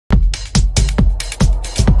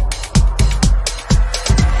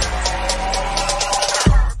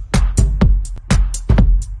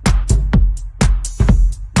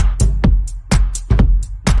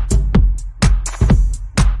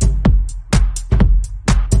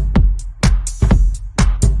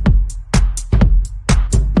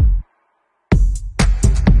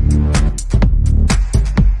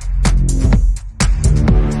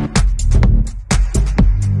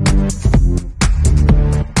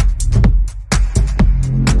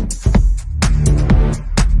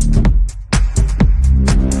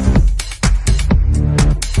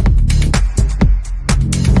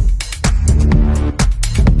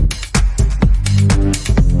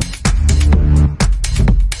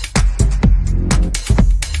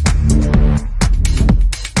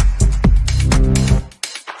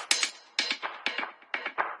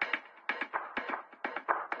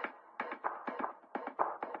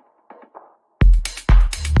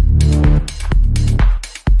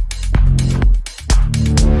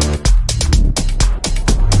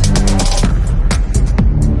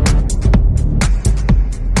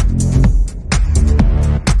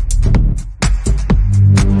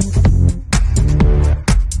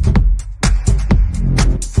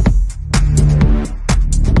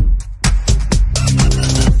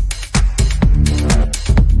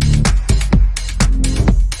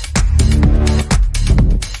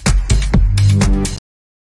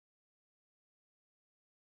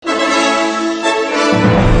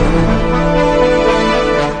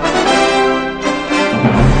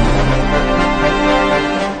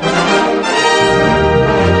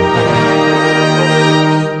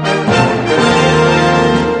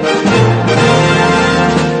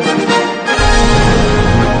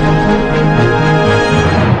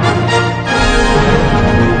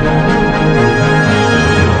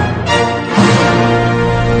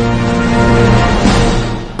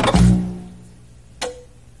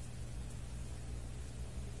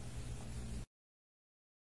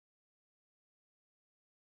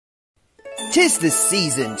'Tis the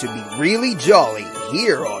season to be really jolly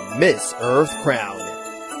here on Miss Earth Crown.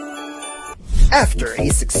 After a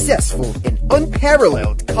successful and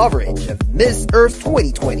unparalleled coverage of Miss Earth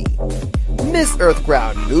 2020, Miss Earth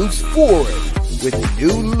Crown moves forward with a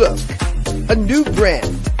new look, a new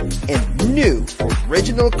brand, and new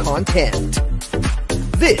original content.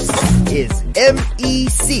 This is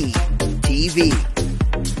MEC TV.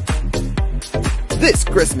 This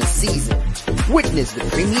Christmas season, witness the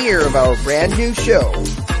premiere of our brand new show,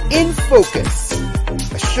 In Focus,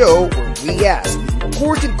 a show where we ask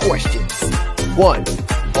important questions,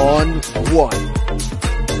 one-on-one.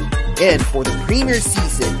 And for the premiere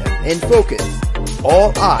season of In Focus,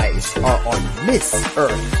 all eyes are on Miss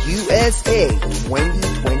Earth USA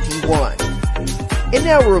 2021. And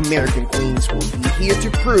our American queens will be here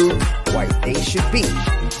to prove why they should be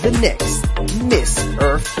the next Miss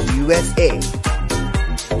Earth USA.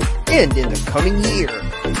 And in the coming year,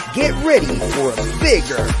 get ready for a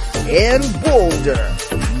bigger and bolder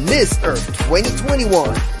Miss Earth 2021,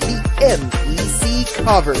 the MEC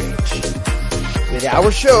coverage, with our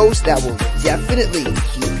shows that will definitely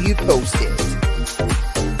keep you posted.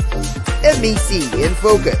 MEC in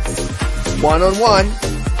Focus, one-on-one,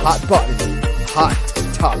 hot button, hot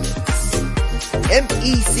topics.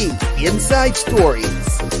 MEC Inside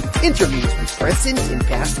Stories, interviews with present and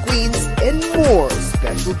past queens, and more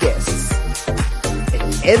special guests.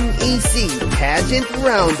 And MEC Pageant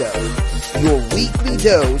Roundup, your weekly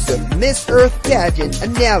dose of Miss Earth pageant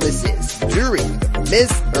analysis during the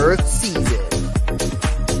Miss Earth season.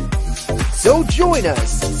 So join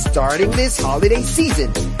us starting this holiday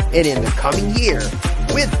season and in the coming year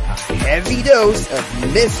with a heavy dose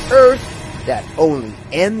of Miss Earth that only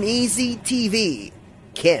MEC TV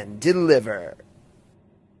can deliver.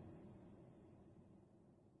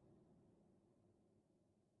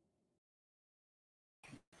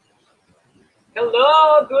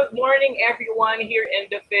 Hello! Good morning everyone here in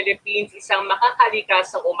the Philippines. Isang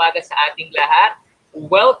makakalikasang umaga sa ating lahat.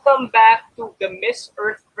 Welcome back to the Miss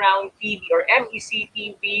Earth Crown TV or MEC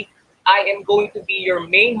TV. I am going to be your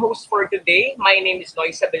main host for today. My name is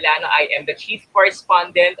Marisa Paige Butler. I am the chief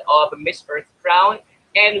correspondent of Miss Earth Crown,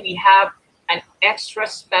 and we have an extra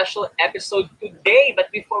special episode today. But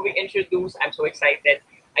before we introduce, I'm so excited.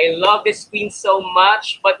 I love this queen so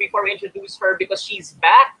much. But before we introduce her, because she's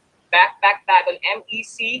back on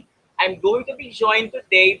MEC, I'm going to be joined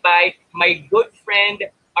today by my good friend,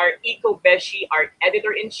 our Eco Beshi, our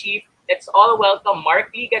editor-in-chief. Let's all welcome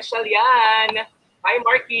Marky Gatchalian. Hi,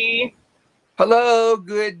 Marky. Hello,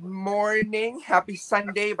 good morning. Happy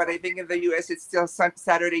Sunday, but I think in the US it's still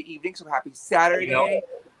Saturday evening, so happy Saturday.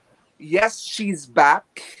 Yes, she's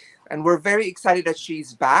back, and we're very excited that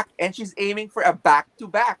she's back, and she's aiming for a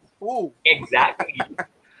back-to-back. Oh, exactly.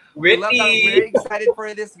 I'm very excited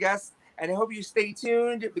for this guest, and I hope you stay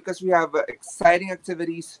tuned because we have exciting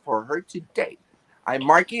activities for her today. I'm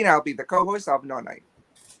Marky, and I'll be the co-host of No Night.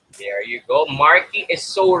 There you go. Marky is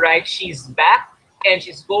so right. She's back, and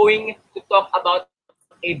she's going to talk about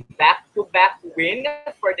a back-to-back win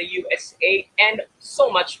for the USA and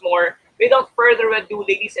so much more. Without further ado,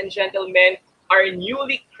 ladies and gentlemen, our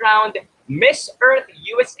newly crowned Miss Earth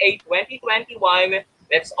USA 2021.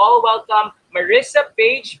 Let's all welcome Marisa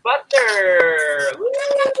Paige Butler.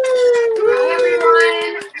 Hi,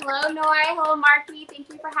 everyone. Hello, Noi. Hello, Marky.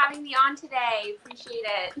 Thank you for having me on today. Appreciate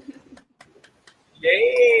it.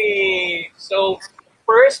 Yay! So,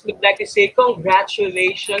 first, we'd like to say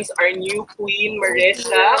congratulations, our new queen,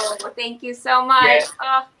 Marisa. Thank you so much. Yes.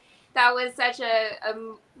 Oh, that was such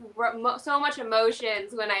so much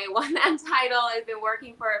emotions when I won that title. I've been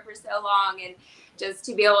working for it for so long, and just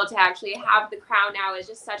to be able to actually have the crown now is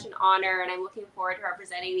just such an honor, and I'm looking forward to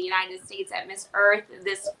representing the United States at Miss Earth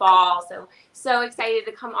this fall. So excited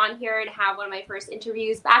to come on here and have one of my first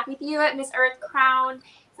interviews back with you at Miss Earth Crown.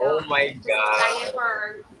 So oh my God. Excited for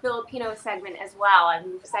our Filipino segment as well.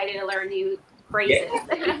 I'm excited to learn new phrases.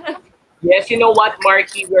 Yes. Yes, you know what,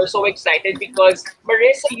 Marky, we're so excited because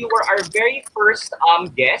Marisa, you were our very first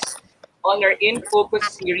guest on our In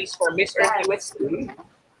Focus series for Miss Earth USA.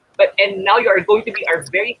 And now you are going to be our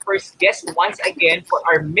very first guest once again for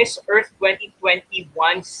our Miss Earth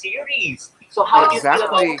 2021 series. So how do you feel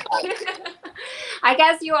about that? I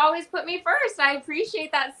guess you always put me first. I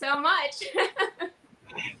appreciate that so much.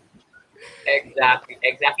 Exactly.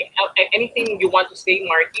 Anything you want to say,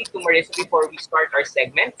 Marky, to Marisa before we start our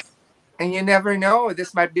segment? And you never know,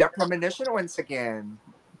 this might be a premonition once again.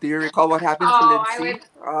 Do you recall what happened to Lindsay?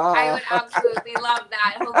 I would absolutely love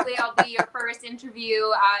that. Hopefully I'll be your first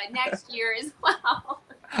interview next year as well.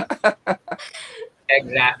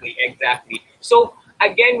 Exactly. So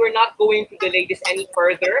again, we're not going to delay this any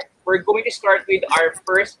further. We're going to start with our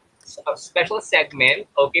first special segment.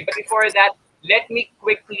 Okay, but before that, let me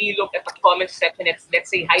quickly look at the comment section. Let's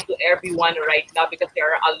say hi to everyone right now because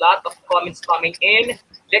there are a lot of comments coming in.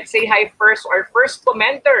 Let's say hi first to our first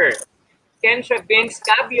commenter, Kensha Vince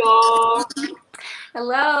Cabio.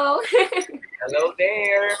 Hello. Hello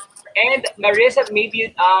there. And Marisa,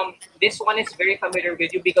 maybe this one is very familiar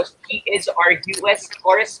with you because he is our U.S.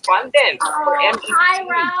 correspondent for MEC. Hi,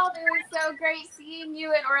 Ralph. It was so great seeing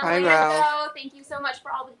you in Orlando. Hi, Thank you so much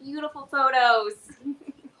for all the beautiful photos.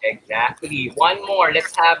 Exactly. One more.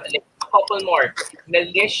 Let's have a couple more.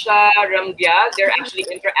 Nalisha Ramdia, they're actually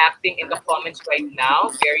interacting in the comments right now.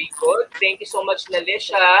 Very good. Thank you so much,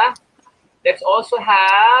 Nalisha. Let's also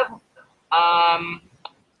have,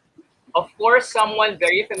 of course, someone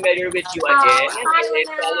very familiar with you again. Hi,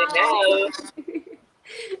 Linnell.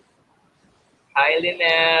 Hi,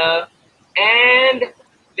 Linnell. And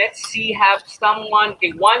let's see, have someone,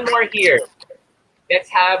 okay, one more here. Let's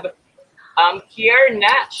have Kier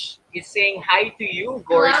Nash is saying hi to you,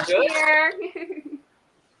 gorgeous. Hello, Kier.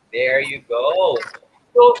 There you go.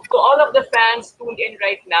 So to all of the fans tuned in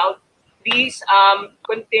right now, please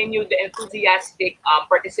continue the enthusiastic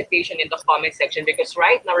participation in the comment section because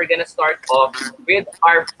right now we're gonna start off with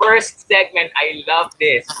our first segment. I love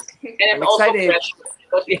this, and I'm also excited. precious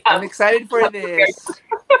because we have. I'm excited for this.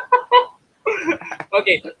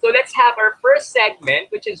 Okay, so let's have our first segment,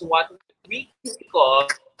 which is what we call.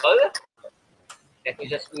 Let me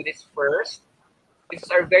just do this first. This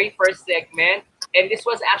is our very first segment, and this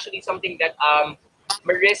was actually something that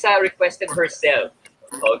Marisa requested herself.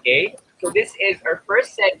 Okay, so this is our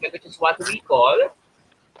first segment, which is what we call.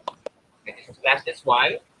 Let me just flash this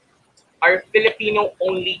one. Our Filipino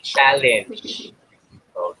only challenge.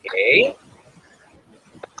 Okay.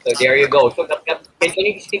 So there you go. So can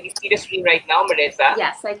you see the screen right now, Marisa?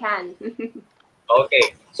 Yes, I can.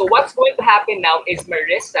 Okay. So what's going to happen now is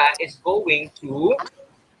Marisa is going to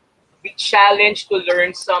be challenged to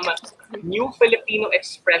learn some new Filipino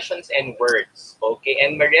expressions and words. Okay.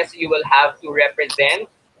 And Marisa, you will have to represent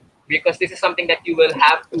because this is something that you will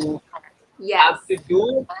have to have to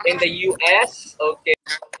do in the US. Okay.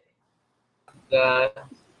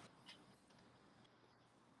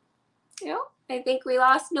 I think we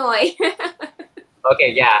lost Noi.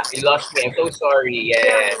 Okay, yeah, you lost me. I'm so sorry.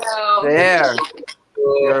 Yes. There.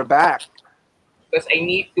 You're back. Because I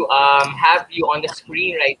need to have you on the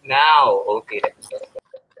screen right now. Okay.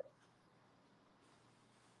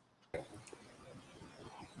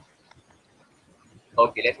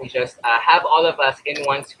 Okay, let me just have all of us in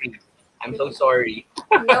one screen. I'm so sorry.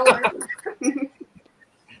 No worries.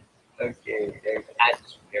 Okay, there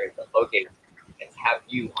we go. Okay, let's have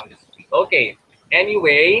you on the screen. Okay,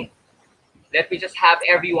 anyway, let me just have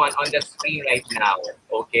everyone on the screen right now.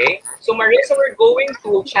 Okay, so Marisa, we're going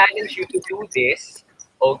to challenge you to do this.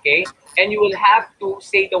 Okay, and you will have to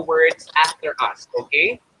say the words after us.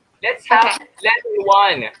 Okay, let's have level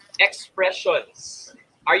 1 expressions.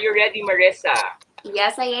 Are you ready, Marisa?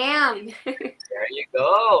 Yes, I am. There you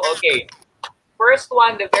go. Okay. First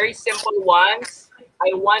one, the very simple ones.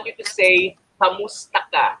 I want you to say, kamusta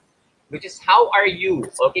ka? Which is, how are you?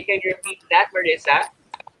 Okay, can you repeat that, Marisa?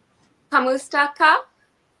 Kamusta ka?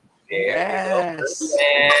 There you go.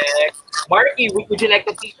 Perfect. Marky, would you like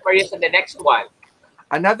to teach Marisa the next one?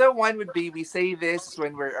 Another one would be, we say this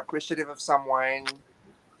when we're appreciative of someone,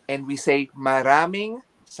 and we say, maraming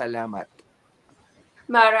salamat.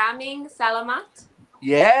 Maraming salamat?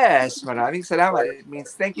 Yes, maraming salamat. It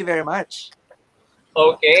means thank you very much.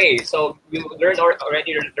 Okay, so you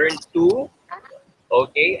already learned 2.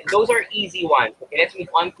 Okay, those are easy ones. Okay, let's move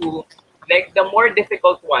on to like the more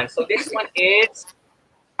difficult ones. So this one is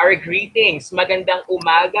our greetings. Magandang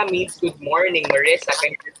umaga means good morning. Marisa,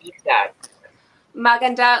 can you repeat that?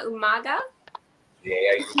 Maganda umaga?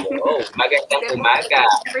 There you go. Magandang umaga.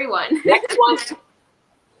 Everyone. Next one,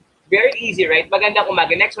 very easy, right? Magandang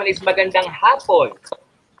umaga. Next one is magandang hapon.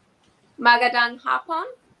 Magandang hapon?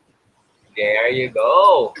 There you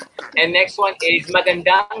go. And next one is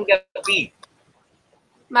magandang gabi.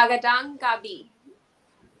 Magandang gabi.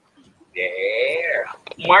 There.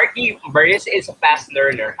 Marky, Marisa is a fast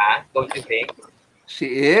learner, huh? Don't you think? She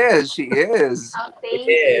is. She is. Oh, thank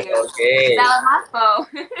you. Okay. Salamat po.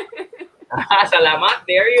 Salamat.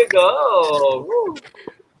 There you go. Woo.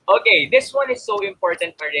 Okay, this one is so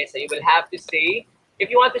important, Marisa. You will have to say, if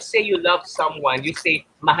you want to say you love someone, you say,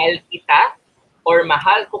 mahal kita or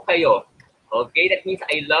mahal ko kayo. Okay, that means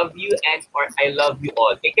I love you and or I love you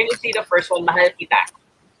all. Okay, can you see the first one, mahal kita?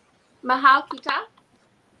 Mahal kita?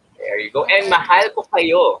 There you go. And mahal ko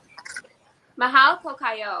kayo. Mahal ko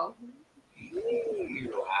kayo.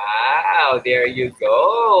 Wow, there you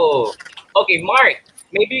go. Okay, Mark,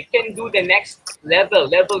 maybe you can do the next level,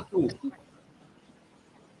 level 2.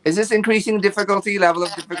 Is this increasing difficulty, level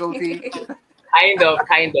of difficulty? Kind of,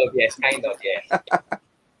 yes, kind of, yes.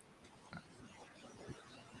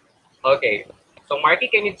 Okay, so Marky,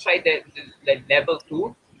 can you try the level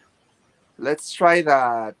 2? Let's try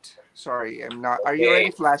that. Sorry, I'm not. Are you Okay.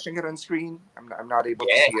 already flashing it on screen? I'm not able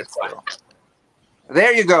to Yes, see it that's fine. still.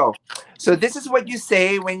 There you go. So this is what you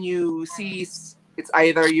say when you see it's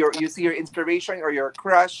either you see your inspiration or your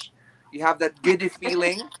crush. You have that giddy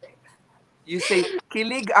feeling. You say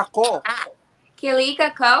kilig ako. Kilig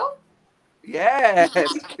ako? Yes,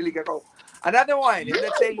 kilig ako. Another one. If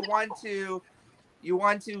let's say you want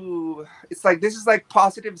to it's like this is like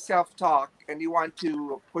positive self-talk and you want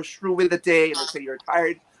to push through with the day. Let's say you're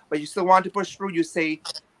tired, but you still want to push through. You say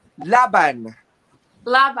laban.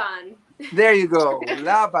 Laban. There you go.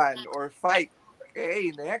 Laban or fight.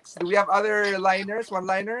 Okay, next. Do we have other liners,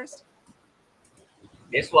 one-liners?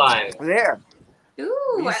 This one. There.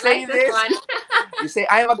 Ooh, You I say like this one. You say,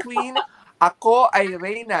 I'm a queen. Ako ay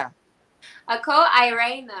reyna. Ako ay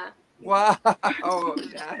reyna. Wow,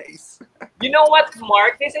 nice. You know what,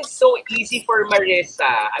 Mark? This is so easy for Marisa.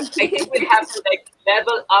 I think we have to like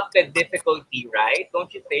level up the difficulty, right?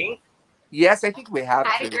 Don't you think? Yes, I think we have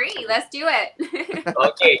I to. agree. Let's do it.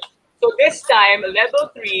 Okay. So this time, level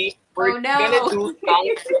 3, we're gonna do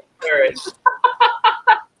tongue twisters.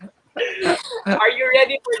 Are you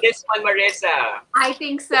ready for this one, Marisa? I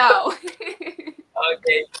think so.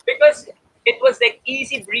 Okay. Because it was like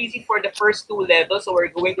easy breezy for the first 2 levels, so we're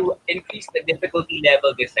going to increase the difficulty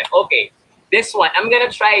level this time. Okay. This one, I'm gonna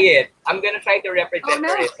try it. I'm gonna try to represent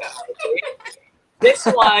Marisa. Okay? This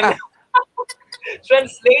one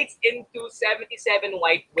translates into 77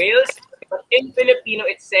 white whales, but in Filipino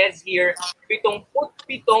it says here,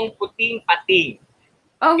 77 puting pating.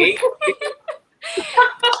 Okay?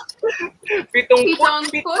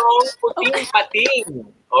 77 puting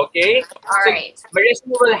pating. Okay? All right. So, Marisa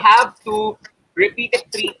will have to repeat it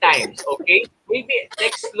 3 times. Okay? Maybe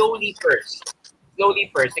like slowly first. Slowly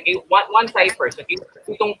first. Okay? One try first. Okay?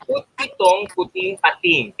 77 puting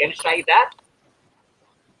pating. Can you try that?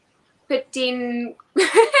 Puting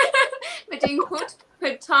put,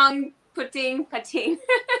 putong, puting, pating.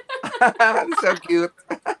 So cute.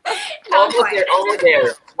 Over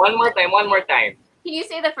there. One more time. Can you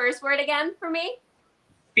say the first word again for me?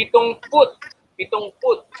 Pitong put.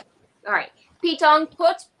 All right. Pitong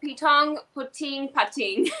put, pitong, puting,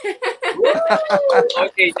 pating.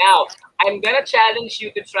 Okay, now I'm gonna challenge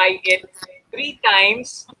you to try it 3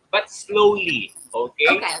 times, but slowly.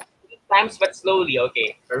 Okay? 3 times, but slowly.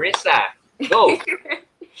 Okay, Marisa, go.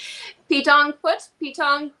 Pitong put,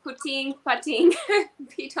 pitong, puting, pating.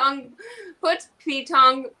 Pitong put,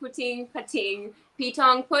 pitong, puting, pating.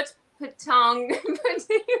 Pitong put, pitong,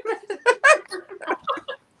 puting,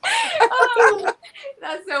 Oh,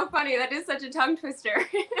 that's so funny. That is such a tongue twister.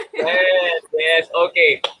 Yes,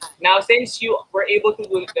 okay. Now, since you were able to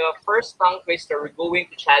do the first tongue twister, we're going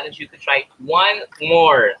to challenge you to try one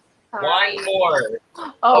more. One more.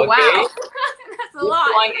 Oh, okay? Wow. That's a lot.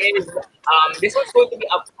 This one's going to be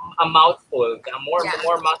a mouthful. More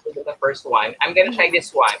mouthful than the first one. I'm gonna try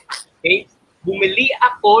this one. Okay? Bumili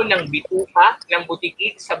ako ng bituka ng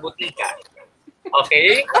butiki sa butika.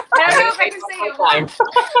 Okay? I don't know if I can say it.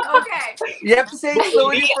 Okay. You have to say it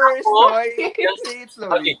slowly first, boy. You have to say it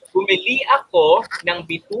slowly. Okay. Bumili ako ng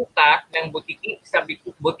bituka ng butiki sa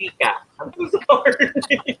butika. I'm so sorry.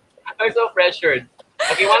 I'm so pressured.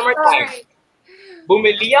 Okay, one more time. Right.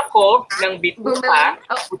 Bumili ako ng bituka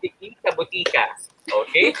ng butiki sa butika.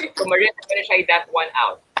 Okay? So, Maria, I'm gonna try that one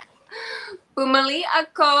out. Bumili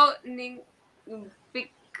ako ng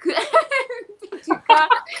bituka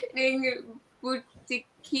ng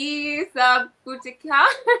butiki sa butika.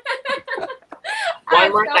 One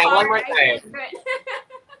more time.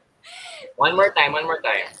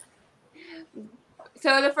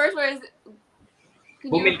 So the first word is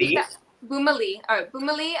Bumili. Bumili. All right.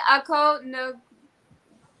 Bumili ako ng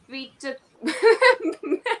bituka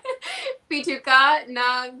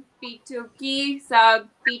ng bituki sa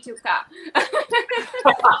bituka.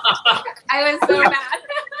 I was so mad.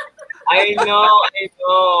 I know.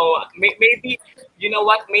 Maybe, you know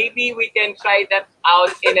what? Maybe we can try that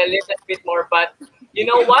out in a little bit more. But you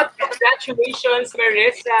know what? Congratulations,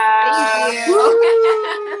 Marisa. Thank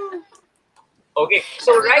you. Okay,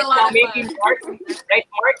 so right now, maybe Mark,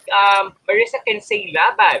 Marisa can say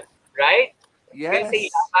laban, right? Yes. Can say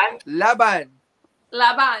laban. Laban.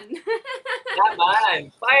 Laban.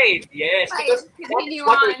 Fight. Yes. Fight. Because Continue that's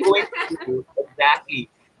what on. we're going to do. Exactly.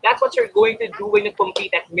 That's what you're going to do when you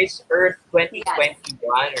compete at Miss Earth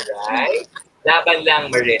 2021, right? Laban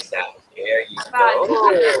lang, Marisa. There you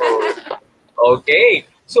go. Okay.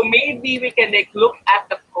 So maybe we can like look at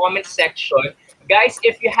the comment section. Guys,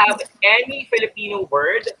 if you have any Filipino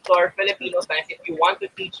word to our Filipino fans, if you want to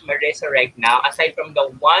teach Marisa right now, aside from the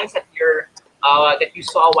ones that you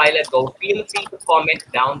saw a while ago, feel free to comment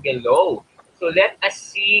down below. So let us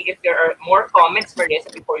see if there are more comments,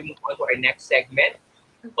 Marisa, before we move on to our next segment.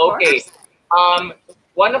 Okay.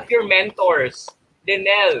 One of your mentors,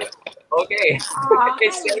 Linel. Okay.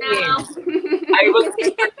 Is saying, I will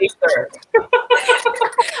see her later.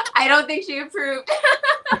 I don't think she approved.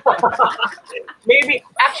 Maybe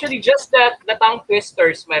actually just the tongue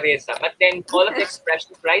twisters, Marisa, but then all of the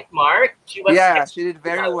expressions, right, Mark? She was she did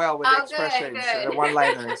very well with the expressions, the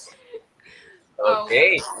one-liners.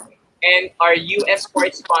 Okay. And our US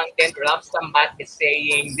correspondent, Ralph Sambat, is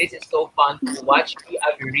saying, this is so fun to watch. We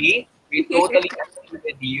agree. We totally agree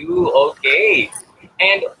with you. Okay.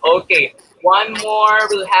 And okay, one more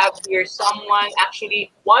we'll have here. Someone,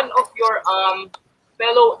 actually, one of your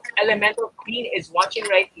fellow elemental queen is watching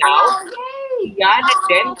right now. Tiana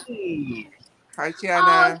Denki. Hi,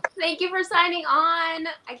 Tiana. Thank you for signing on.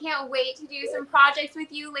 I can't wait to do some projects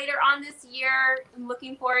with you later on this year. I'm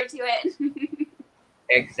looking forward to it.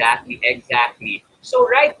 Exactly. So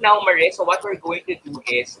right now, Marisa, what we're going to do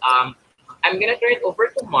is I'm gonna turn it over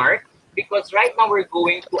to Mark because right now we're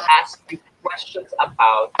going to ask you questions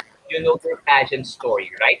about your pageant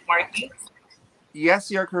story, right, Marky? Yes,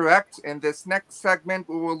 you're correct. In this next segment,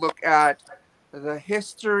 we will look at the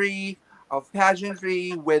history of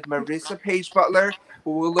pageantry with Marisa Paige Butler.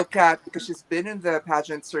 We will look at, because she's been in the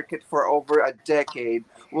pageant circuit for over a decade,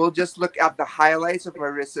 we'll just look at the highlights of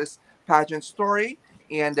Marisa's pageant story,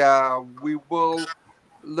 and we will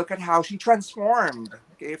look at how she transformed,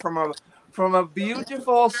 okay, from a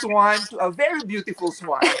beautiful swan to a very beautiful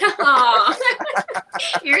swan.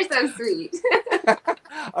 You're so sweet.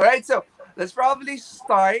 All right, so let's probably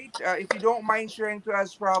start. If you don't mind sharing to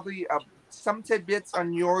us probably some tidbits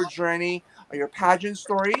on your journey, or your pageant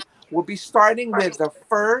story. We'll be starting with the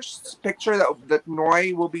first picture that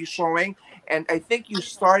Noy will be showing. And I think you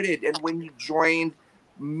started and when you joined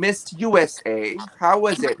Miss USA. How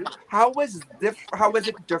was it? How was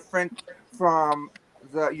it different from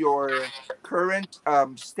your current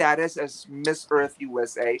status as Miss Earth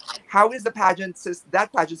USA? How is that pageant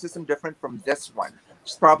system different from this one?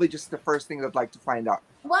 It's probably just the first thing I'd like to find out.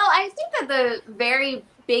 Well, I think that the very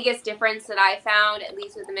biggest difference that I found, at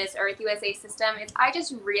least with the Miss Earth USA system, is I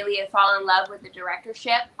just really have fallen in love with the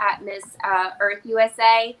directorship at Miss Earth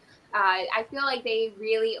USA. I feel like they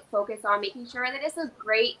really focus on making sure that it's a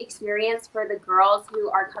great experience for the girls who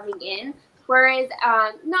are coming in. Whereas,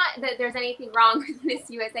 not that there's anything wrong with Miss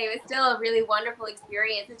USA, it was still a really wonderful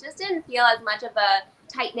experience. It just didn't feel as much of a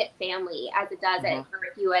tight-knit family as it does at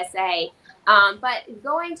Earth USA. But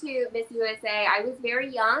going to Miss USA, I was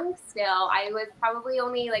very young still. I was probably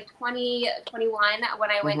only like 20, 21 when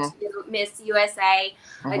I went to Miss USA.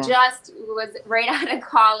 I just was right out of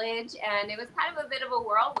college, and it was kind of a bit of a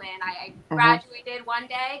whirlwind. I graduated one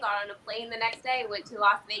day, got on a plane the next day, went to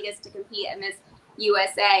Las Vegas to compete at Miss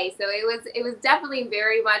USA. So it was definitely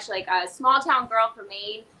very much like a small town girl from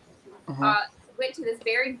Maine. Went to this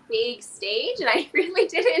very big stage, and I really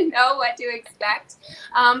didn't know what to expect.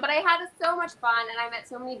 But I had so much fun, and I met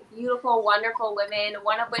so many beautiful, wonderful women,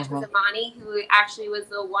 one of which was Imani, who actually was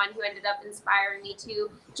the one who ended up inspiring me to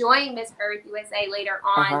join Miss Earth USA later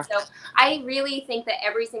on. So I really think that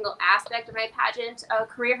every single aspect of my pageant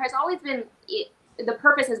career has always been the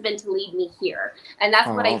purpose has been to lead me here. And that's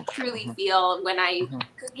what I truly feel when I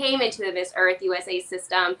came into the Miss Earth USA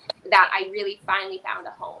system, that I really finally found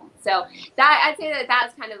a home. So that I'd say that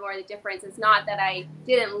that's kind of more the difference. It's not that I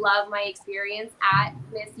didn't love my experience at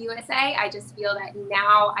Miss USA. I just feel that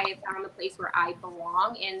now I have found the place where I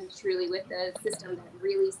belong, and truly with the system that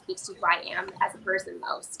really speaks to who I am as a person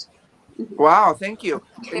most. Wow, thank you.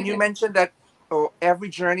 And you mentioned that every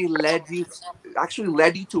journey led you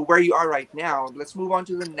to where you are right now. Let's move on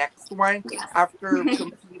to the next one. After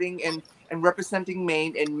competing and representing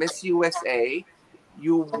Maine in Miss USA,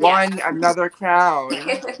 you won another crown,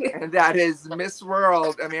 and that is Miss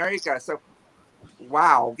World America. So,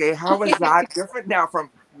 wow. Okay, how was that different now from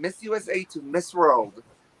Miss USA to Miss World?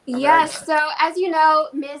 Yes, so as you know,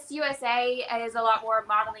 Miss USA is a lot more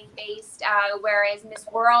modeling based, whereas Miss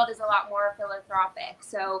World is a lot more philanthropic.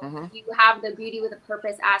 So you have the beauty with a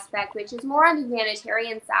purpose aspect, which is more on the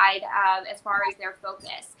humanitarian side as far as their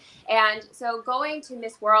focus. And so going to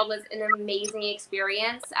Miss World was an amazing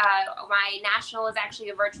experience. My national is actually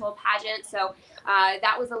a virtual pageant, so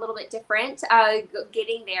that was a little bit different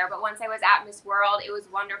getting there. But once I was at Miss World, it was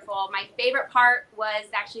wonderful. My favorite part was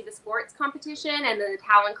actually the sports competition and the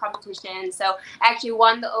talent competition. So I actually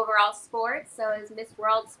won the overall sports. So it was Miss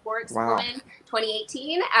World Sportswoman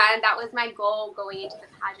 2018. And that was my goal going into the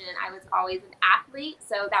pageant. I was always an athlete.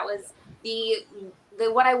 So that was the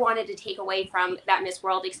what I wanted to take away from that Miss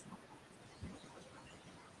World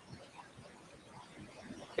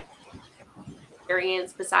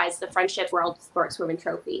experience besides the Friendship World Sportswoman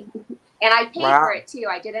Trophy. And I paid for it too.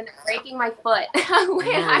 I did end up breaking my foot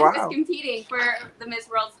when I was competing for the Miss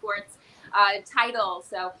World Sports title.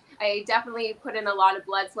 So I definitely put in a lot of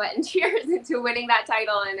blood, sweat, and tears into winning that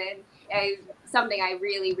title. And something I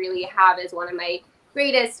really, really have as one of my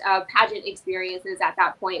greatest pageant experiences at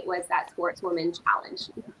that point was that Sportswoman Challenge.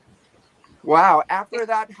 Wow. After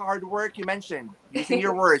that hard work you mentioned, using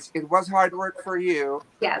your words, it was hard work for you.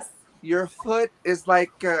 Yes. Your foot is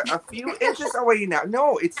like a few inches away now.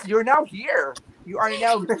 No, you're now here. You are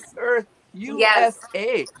now Miss Earth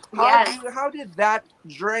USA. How did that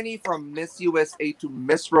journey from Miss USA to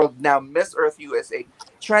Miss World, now Miss Earth USA,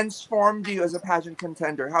 transformed you as a pageant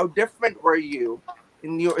contender? How different were you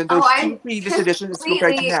in those two previous editions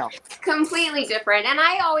compared to now? Completely different. And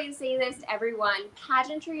I always say this to everyone,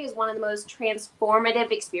 pageantry is one of the most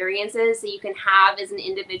transformative experiences that you can have as an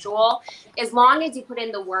individual, as long as you put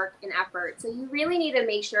in the work and effort. So you really need to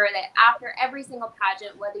make sure that after every single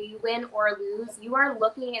pageant, whether you win or lose, you are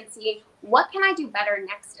looking and seeing, what can I do better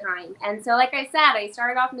next time? And so like I said, I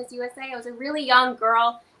started off Miss USA. I was a really young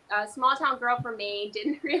girl, a small town girl from Maine,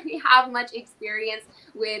 didn't really have much experience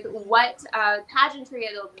with what pageantry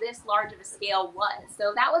at this large of a scale was.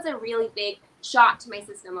 So that was a really big shock to my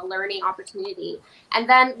system, a learning opportunity. And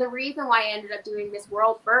then the reason why I ended up doing Miss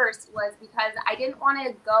World first was because I didn't want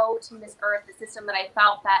to go to Miss Earth, the system that I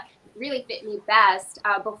felt that really fit me best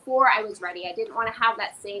before I was ready. I didn't want to have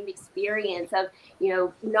that same experience of,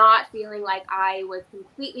 not feeling like I was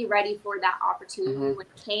completely ready for that opportunity when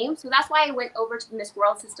it came. So that's why I went over to the Miss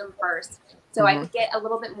World system first. So I could get a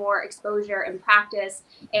little bit more exposure and practice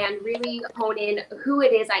and really hone in who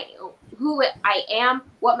I am,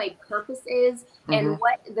 what my purpose is, and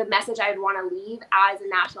what the message I would want to leave as a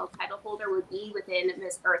national title holder would be within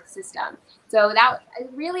Miss Earth system. So that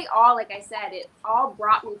really all, like I said, it all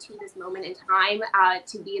brought me to this moment in time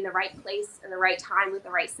to be in the right place and the right time with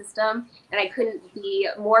the right system. And I couldn't be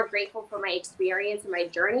more grateful for my experience and my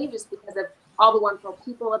journey just because of all the wonderful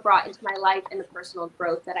people it brought into my life and the personal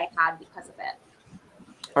growth that I had because of it.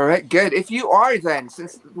 All right, good. If you are then,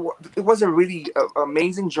 since it was a really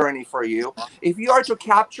amazing journey for you, if you are to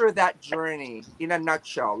capture that journey in a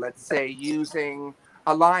nutshell, let's say using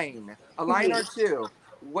a line or two,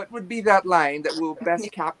 what would be that line that will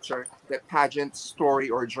best capture that pageant story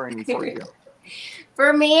or journey for you?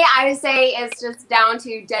 For me, I would say it's just down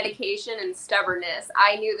to dedication and stubbornness.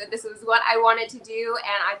 I knew that this was what I wanted to do,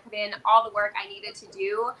 and I put in all the work I needed to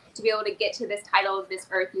do to be able to get to this title of Miss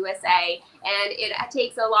Earth USA. And it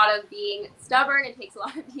takes a lot of being stubborn, it takes a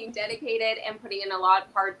lot of being dedicated, and putting in a lot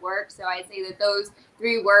of hard work. So I'd say that those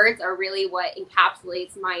 3 words are really what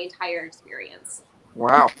encapsulates my entire experience.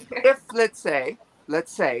 Wow. If, let's say,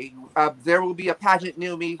 there will be a pageant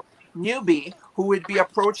newbie who would be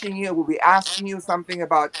approaching you, will be asking you something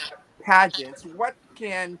about pageants, what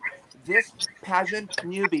can this pageant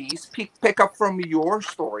newbies pick up from your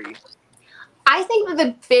story? I think that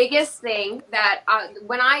the biggest thing that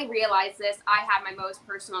when I realized this, I had my most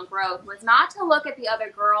personal growth was not to look at the other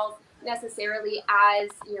girls necessarily as,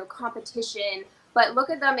 competition, but look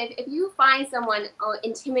at them, if you find someone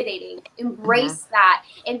intimidating, embrace that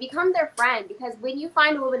and become their friend. Because when you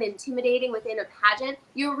find a woman intimidating within a pageant,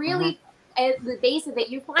 you really, at the base of it,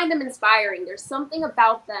 you find them inspiring. There's something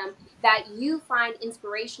about them that you find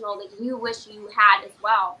inspirational that you wish you had as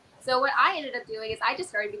well. So what I ended up doing is I just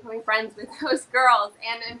started becoming friends with those girls.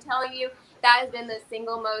 And I'm telling you, that has been the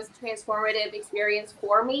single most transformative experience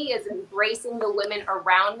for me, is embracing the women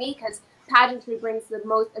around me, because pageantry brings the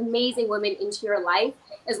most amazing women into your life.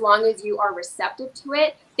 As long as you are receptive to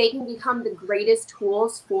it, they can become the greatest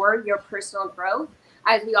tools for your personal growth.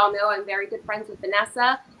 As we all know, I'm very good friends with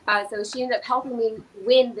Vanessa, So she ended up helping me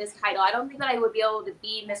win this title. I don't think that I would be able to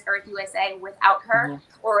be Miss Earth USA without her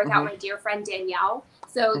or without my dear friend Danielle.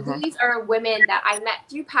 So these are women that I met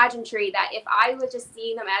through pageantry that if I was just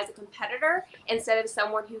seeing them as a competitor instead of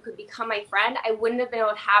someone who could become my friend, I wouldn't have been able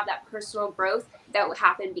to have that personal growth that would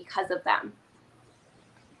happen because of them.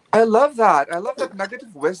 I love that. I love that nugget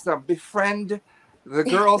of wisdom. Befriend the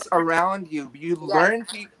girls around you. You learn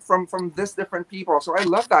from this different people. So I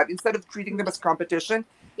love that. Instead of treating them as competition,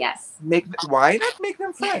 Yes. why not make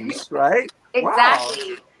them friends, right?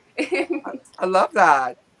 Exactly. Wow. I love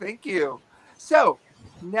that. Thank you. So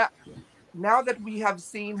now that we have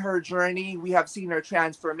seen her journey, we have seen her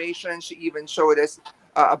transformation. She even showed us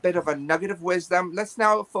a bit of a nugget of wisdom. Let's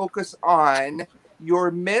now focus on your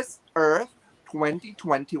Miss Earth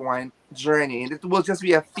 2021 journey. And it will just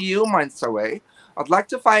be a few months away. I'd like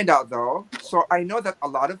to find out though. So I know that a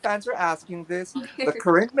lot of fans are asking this. The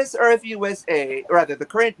current Miss Earth USA, or rather, the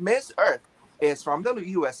current Miss Earth is from the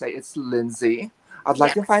USA. It's Lindsay. I'd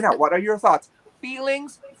like to find out, what are your thoughts,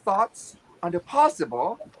 feelings, thoughts on the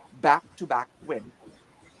possible back-to-back win?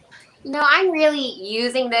 I'm really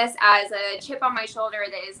using this as a chip on my shoulder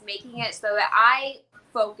that is making it so that I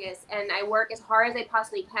focus and I work as hard as I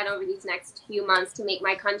possibly can over these next few months to make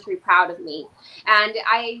my country proud of me. And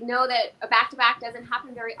I know that a back-to-back doesn't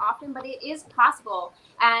happen very often, but it is possible.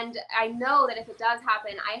 And I know that if it does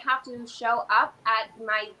happen, I have to show up at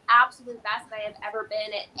my absolute best that I have ever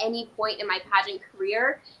been at any point in my pageant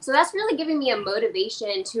career. So that's really giving me a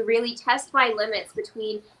motivation to really test my limits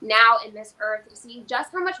between now and Miss Earth to see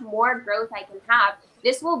just how much more growth I can have.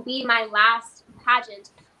 This will be my last pageant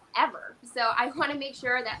ever. So I want to make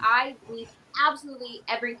sure that I leave absolutely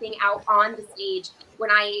everything out on the stage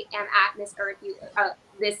when I am at Miss Earth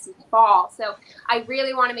this fall. So I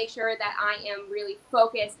really want to make sure that I am really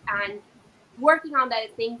focused and working on the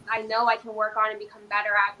things I know I can work on and become better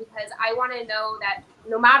at, because I want to know that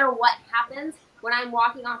no matter what happens, when I'm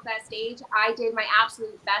walking off that stage, I did my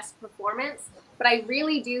absolute best performance. But I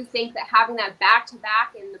really do think that having that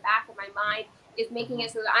back-to-back in the back of my mind is making it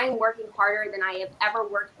so that I am working harder than I have ever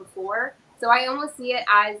worked before. So I almost see it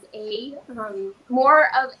as a more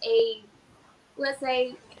of a, let's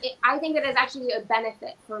say, I think that it's actually a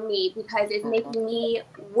benefit for me because it's making me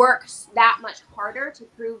work that much harder to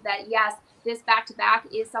prove that, yes, this back-to-back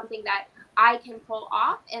is something that I can pull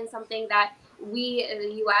off and something that we in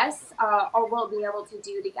the U.S. Will be able to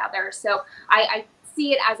do together. So I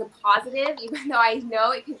see it as a positive, even though I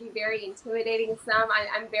know it could be very intimidating to some.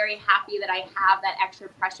 I'm very happy that I have that extra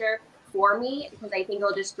pressure for me because I think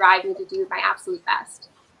it'll just drive me to do my absolute best.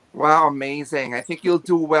 Wow, amazing. I think you'll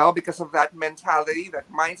do well because of that mentality, that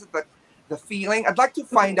mindset, that the feeling. I'd like to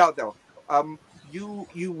find out though.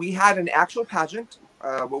 We had an actual pageant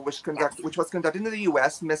which was conducted in the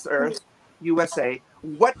US, Miss Earth USA.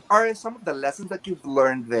 What are some of the lessons that you've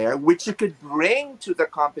learned there which you could bring to the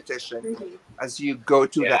competition as you go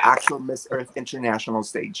to the actual Miss Earth international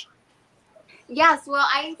stage? Yes, well,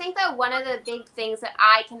 I think that one of the big things that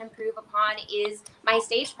I can improve upon is my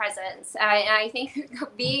stage presence. And I think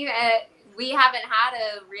we haven't had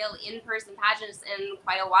a real in-person pageant in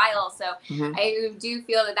quite a while. So I do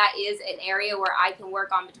feel that that is an area where I can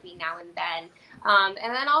work on between now and then.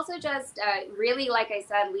 And then also just really, like I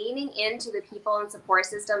said, leaning into the people and support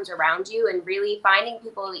systems around you and really finding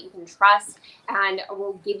people that you can trust and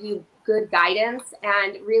will give you good guidance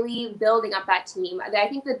and really building up that team. I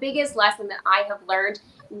think the biggest lesson that I have learned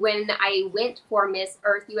when I went for Miss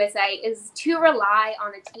Earth USA is to rely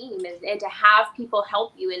on a team and to have people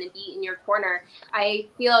help you and be in your corner. I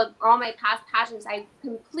feel all my past pageants, I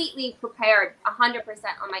completely prepared 100%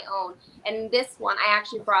 on my own. And this one, I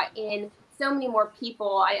actually brought in so many more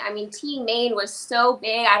people. I mean, Team Maine was so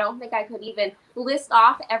big. I don't think I could even list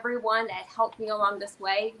off everyone that helped me along this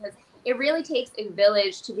way because it really takes a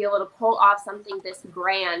village to be able to pull off something this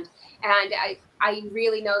grand. And I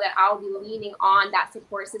really know that I'll be leaning on that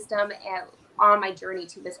support system and on my journey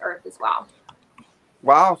to Miss Earth as well.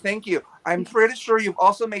 Wow, thank you. I'm pretty sure you've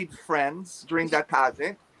also made friends during that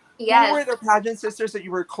pageant. Yes. Who were the pageant sisters that you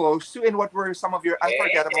were close to, and what were some of your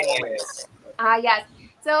unforgettable moments? Yes.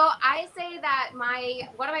 So I say that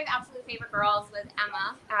one of my absolute favorite girls was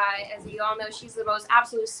Emma. As you all know, she's the most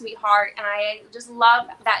absolute sweetheart, and I just love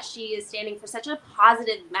that she is standing for such a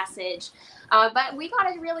positive message. But we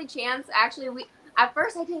got a really chance. Actually, at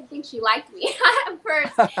first I didn't think she liked me at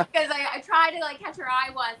first, because I tried to like catch her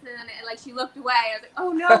eye once, and then like she looked away. I was like,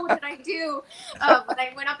 oh no, what did I do? But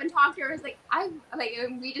I went up and talked to her. I was like,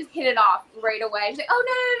 and we just hit it off right away. She's like,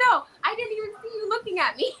 oh no, I didn't even see you looking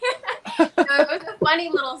at me. So it was a funny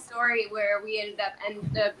little story where we ended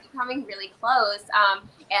up becoming really close.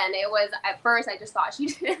 And it was, at first I just thought she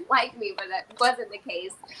didn't like me, but that wasn't the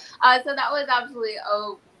case. So that was absolutely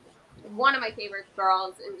one of my favorite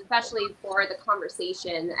girls, especially for the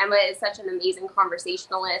conversation. Emma is such an amazing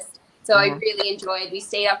conversationalist. So I really enjoyed. We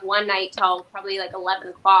stayed up one night till probably like 11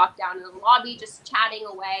 o'clock down in the lobby, just chatting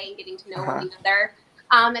away and getting to know one another.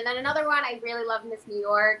 And then another one, I really love Miss New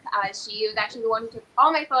York. She was actually the one who took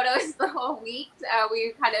all my photos the whole week.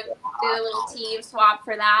 We kind of did a little team swap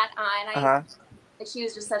for that. And she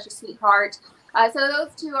was just such a sweetheart. So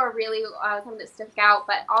those two are really some that stick out.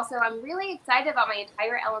 But also, I'm really excited about my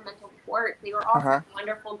entire elemental court. They were all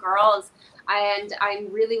wonderful girls. And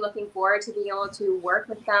I'm really looking forward to being able to work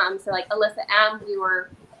with them. So like Alyssa M,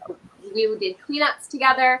 we did cleanups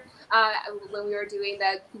together when we were doing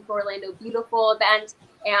the Keep Orlando Beautiful event.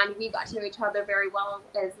 And we got to know each other very well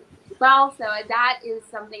as well. So that is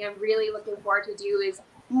something I'm really looking forward to do, is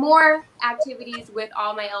more activities with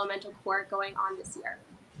all my elemental court going on this year.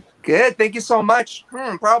 Good. Thank you so much.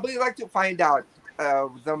 Probably like to find out,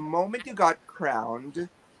 the moment you got crowned,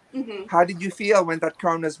 how did you feel when that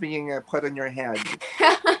crown was being put on your head?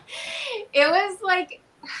 It was like,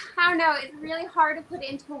 I don't know, it's really hard to put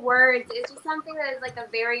into words. It's just something that is like a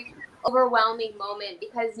very overwhelming moment,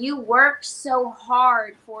 because you work so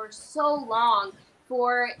hard for so long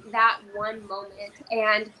for that one moment.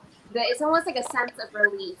 And it's almost like a sense of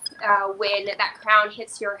relief when that crown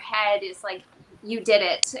hits your head. It's like, you did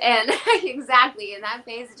it. And exactly, and that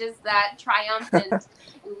face, just that triumphant,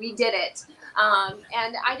 we did it.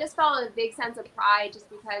 And I just felt a big sense of pride, just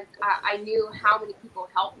because I knew how many people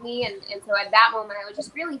helped me. And so at that moment, I was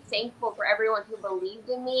just really thankful for everyone who believed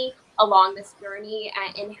in me along this journey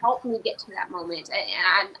and helped me get to that moment.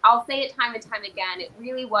 And I'll say it time and time again, it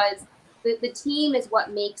really was, the team is what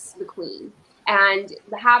makes the queen. And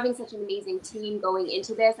having such an amazing team going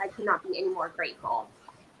into this, I could not be any more grateful.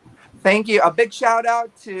 Thank you. A big shout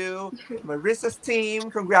out to Marisa's team.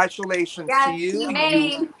 Congratulations to you. Team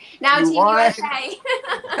Team USA.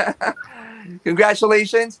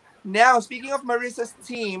 Congratulations. Now, speaking of Marisa's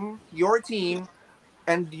team, your team,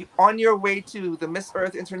 and on your way to the Miss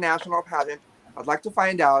Earth International pageant, I'd like to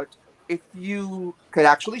find out if you could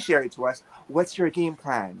actually share it to us. What's your game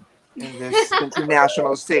plan in this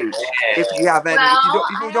international stage? If you haven't,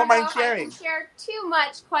 if you don't mind sharing. I can't share too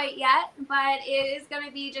much quite yet, but it is going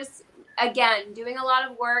to be just, again, doing a lot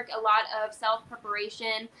of work, a lot of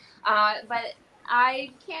self-preparation, but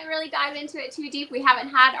I can't really dive into it too deep. We haven't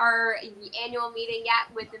had our annual meeting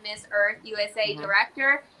yet with the Miss Earth USA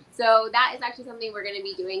director, so that is actually something we're going to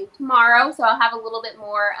be doing tomorrow. So I'll have a little bit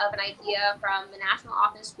more of an idea from the national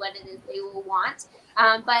office what it is they will want.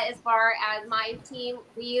 But as far as my team,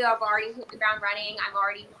 we have already hit the ground running. I'm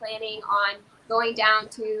already planning on going down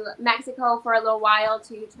to Mexico for a little while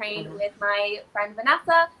to train with my friend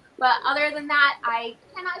Vanessa. But other than that, I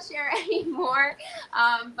cannot share any more.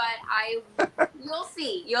 But you'll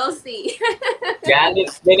see. You'll see. Yeah,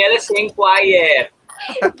 Daniela's staying quiet.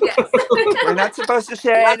 Yes. We're not supposed to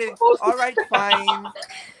share anything. All right, fine.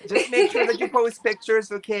 Just make sure that you post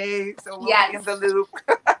pictures, okay? So we'll be in the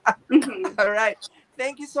loop. All right.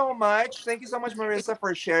 Thank you so much. Thank you so much, Marisa,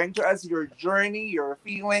 for sharing to us your journey, your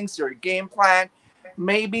feelings, your game plan.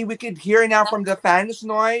 Maybe we could hear now from the fans,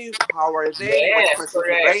 Noy. How are they? Yes, what questions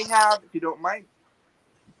do they have, if you don't mind?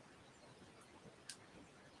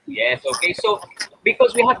 Yes, okay. So,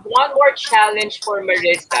 because we have one more challenge for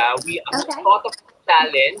Marisa, we thought of a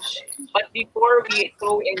challenge. But before we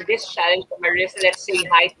throw in this challenge for Marisa, let's say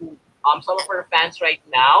hi to some of our fans right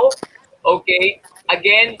now. Okay.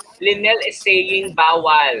 Again, Linnell is saying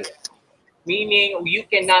bawal, meaning you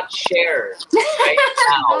cannot share right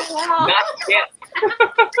now. Not yet.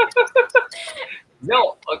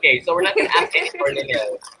 No. Okay, so we're not going to ask any for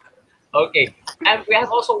Linnell. Okay. And we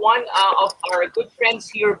have also one of our good friends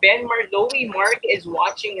here, Ben Marlowe. Mark is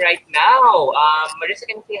watching right now. Marisa,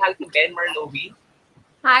 can you say hi to Ben Marlowe?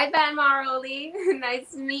 Hi, Ben Marlowe.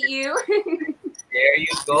 Nice to meet you. There you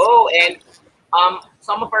go. And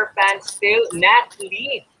some of our fans still, Nat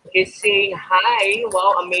Lee is saying hi.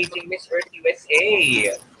 Wow, amazing, Miss Earth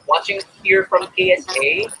USA. Watching here from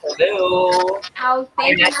KSA. Hello. Oh,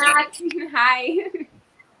 thank you, Nat. Hi.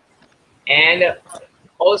 And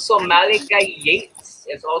also Malika Yates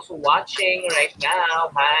is also watching right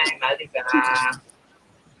now. Hi, Malika.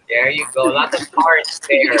 There you go. Lots of hearts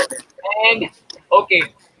there. And okay,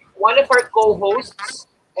 one of our co-hosts,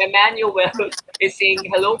 Emmanuel, is saying,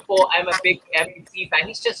 hello po, I'm a big MEC fan.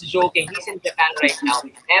 He's just joking. He's in Japan right now.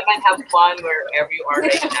 Eman, have fun wherever you are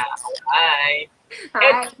right now. Hi. Hi.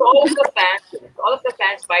 And to all of the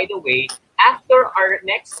fans, by the way, after our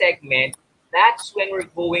next segment, that's when we're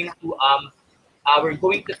going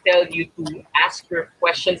to tell you to ask your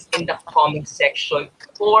questions in the comment section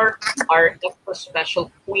for our extra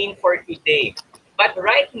special queen for today. But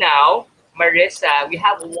right now, Marissa, we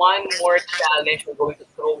have one more challenge we're going to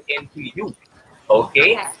throw into you.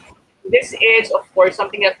 Okay? Okay. This is, of course,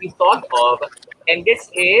 something that we thought of, and this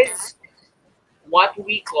is what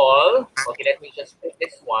we call, okay, let me just put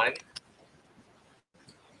this one.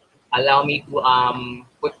 Allow me to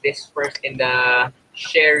put this first in the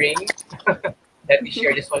sharing. Let me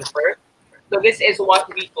share this one first. So this is what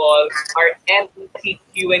we call our MEC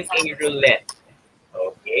Q&A roulette.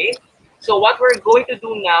 Okay. So what we're going to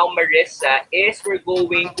do now, Marissa, is we're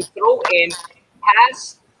going to throw in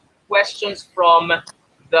past questions from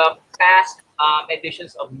the past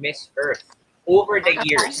editions of Miss Earth over the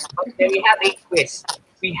years. But then we have a quiz.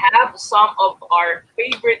 We have some of our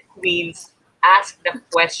favorite queens ask the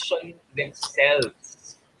question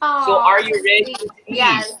themselves. Oh, So are you ready to see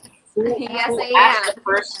yes. who I asked am. the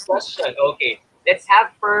first question? Okay, let's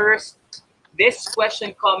have first this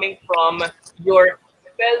question coming from your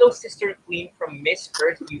fellow sister queen from Miss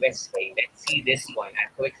Earth USA. Let's see this one.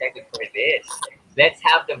 I'm so excited for this. Let's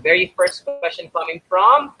have the very first question coming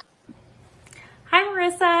from... Hi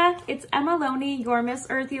Marissa, it's Emma Loney, your Miss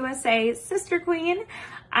Earth USA sister queen.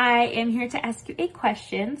 I am here to ask you a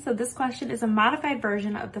question. So this question is a modified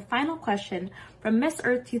version of the final question from Miss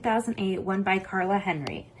Earth 2008, won by Carla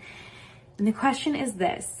Henry. And the question is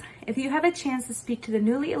this: if you had a chance to speak to the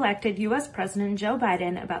newly elected US President Joe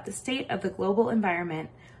Biden about the state of the global environment,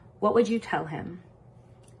 what would you tell him?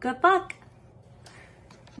 Good luck.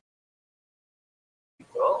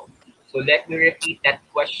 So let me repeat that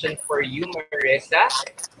question for you, Marissa.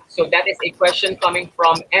 So that is a question coming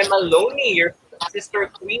from Emma Loney, your sister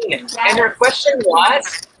queen. Yes. And her question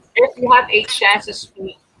was, if you have a chance to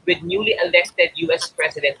speak with newly elected US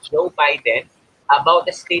President Joe Biden about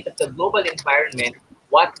the state of the global environment,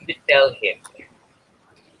 what would you tell him?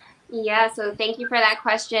 Yeah, so thank you for that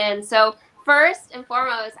question. So first and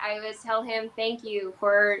foremost, I would tell him thank you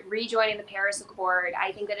for rejoining the Paris Accord.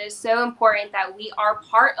 I think that it is so important that we are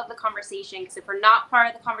part of the conversation, because if we're not part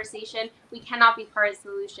of the conversation, we cannot be part of the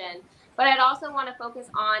solution. But I'd also want to focus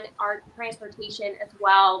on our transportation as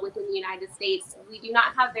well within the United States. We do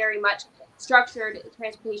not have very much structured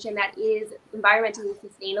transportation that is environmentally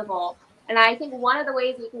sustainable. And I think one of the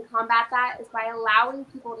ways we can combat that is by allowing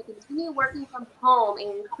people to continue working from home and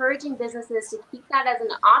encouraging businesses to keep that as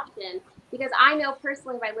an option. Because I know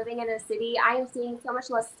personally, by living in a city, I am seeing so much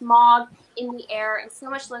less smog in the air and so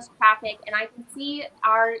much less traffic. And I can see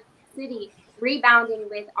our city rebounding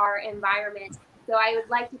with our environment. So I would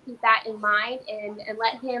like to keep that in mind and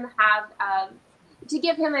let him have, to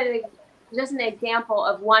give him just an example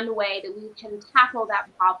of one way that we can tackle that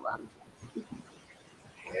problem.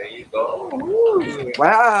 There you go. Ooh,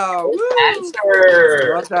 wow.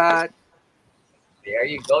 Answer. Love that. There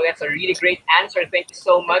you go. That's a really great answer. Thank you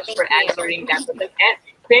so much for answering that. And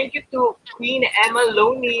thank you to Queen Emma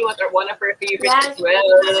Loney, one of her favorites as well.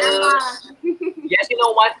 Yes, you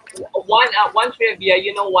know what? One trivia.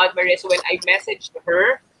 You know what, Marissa? When I messaged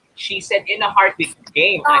her, she said in a heartbeat,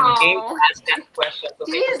 game. I'm game to ask that question. So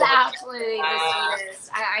She is absolutely the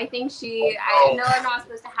sweetest. I think I know I'm not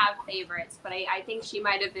supposed to have favorites, but I think she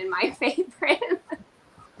might have been my favorite.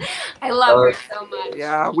 I love her so much.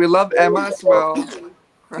 Yeah, we love Emma as well.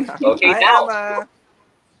 Okay, Hi, now, Emma.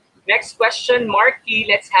 next question, Marky.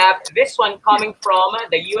 Let's have this one coming from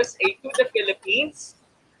the USA to the Philippines.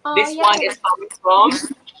 This one is coming from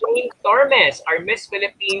Jane Tormes, our Miss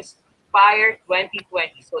Philippines Fire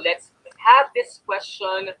 2020. So let's have this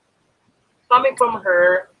question coming from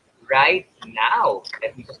her right now.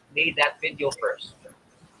 Let me just play that video first.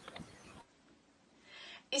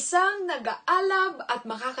 Isang nag-aalab at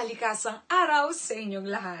makakalikasang araw sa inyong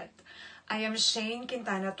lahat. I am Shane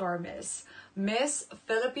Quintana Tormes, Miss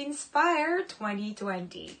Philippines Fire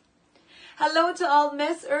 2020. Hello to all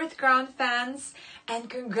Miss Earth Crown fans, and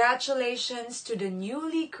congratulations to the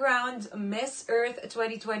newly crowned Miss Earth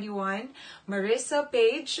 2021, Marisa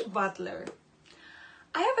Paige Butler.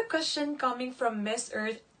 I have a question coming from Miss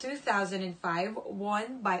Earth 2005,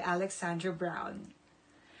 won by Alexandra Brown.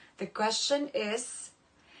 The question is,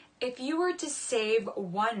 if you were to save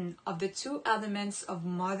one of the two elements of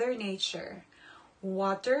Mother Nature,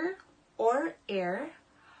 water or air,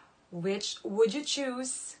 which would you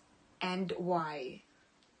choose and why?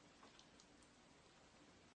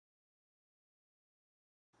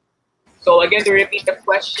 So again, to repeat the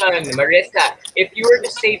question, Marisa, if you were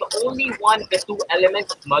to save only one of the two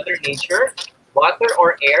elements of Mother Nature, water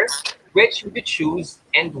or air, which would you choose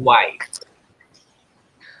and why?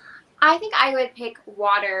 I think I would pick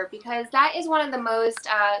water because that is one of the most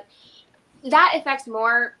that affects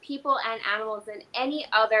more people and animals than any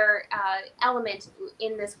other element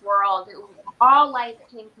in this world. All life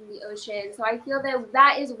came from the ocean. So I feel that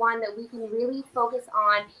that is one that we can really focus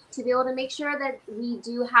on to be able to make sure that we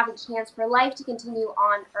do have a chance for life to continue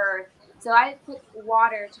on Earth. So I pick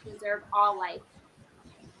water to preserve all life.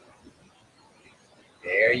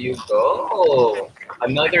 There you go.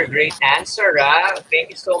 Another great answer, Thank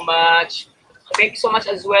you so much. Thank you so much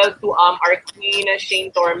as well to our queen,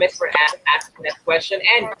 Shane Tormes, for asking that question.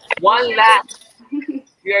 And one last,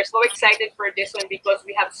 we are so excited for this one because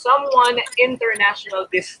we have someone international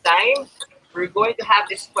this time. We're going to have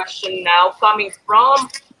this question now coming from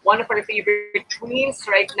one of our favorite queens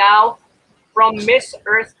right now, from Miss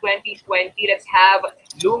Earth 2020. Let's have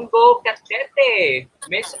Lungo Catete,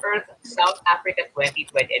 Miss Earth South Africa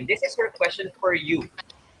 2020. And this is her question for you.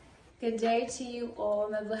 Good day to you all,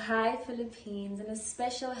 Mabuhay Philippines, and a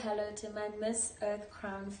special hello to my Miss Earth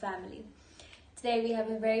Crown family. Today we have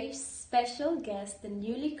a very special guest, the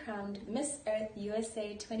newly crowned Miss Earth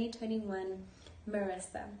USA 2021,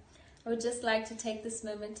 Marisa. I would just like to take this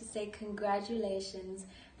moment to say congratulations,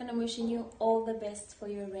 and I'm wishing you all the best for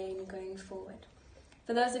your reign going forward.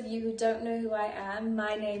 For those of you who don't know who I am,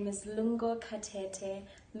 my name is Lungo Katete,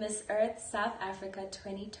 Miss Earth South Africa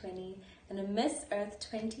 2020, and a Miss Earth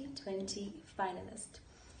 2020 finalist.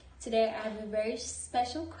 Today I have a very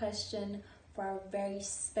special question for our very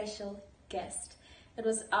special guest. It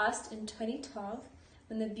was asked in 2012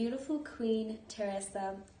 when the beautiful Queen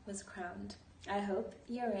Teresa was crowned. I hope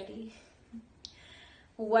you're ready.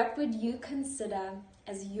 What would you consider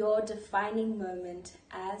as your defining moment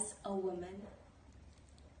as a woman?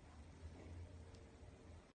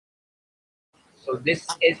 So this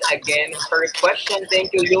is again her question.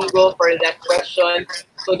 Thank you, Lungo, for that question.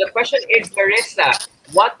 So the question is, Marisa,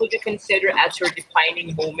 what would you consider as your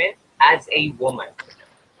defining moment as a woman?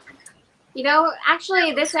 You know,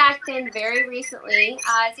 actually, this happened very recently.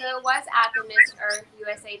 So it was at the Miss Earth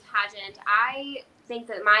USA pageant. I think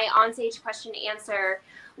that my onstage question answer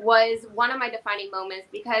was one of my defining moments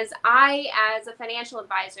because I, as a financial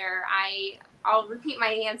advisor, I'll repeat my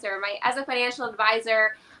answer. As a financial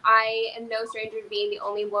advisor, I am no stranger to being the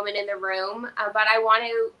only woman in the room, but I want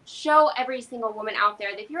to show every single woman out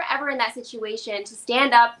there that if you're ever in that situation, to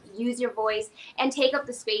stand up, use your voice, and take up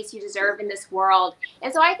the space you deserve in this world.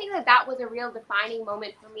 And so I think that that was a real defining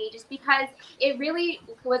moment for me, just because it really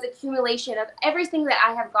was accumulation of everything that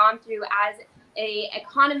I have gone through as an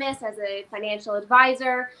economist, as a financial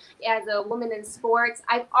advisor, as a woman in sports.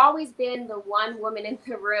 I've always been the one woman in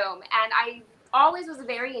the room, and I always was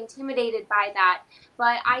very intimidated by that.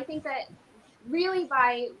 But I think that really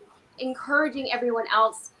by encouraging everyone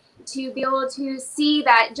else to be able to see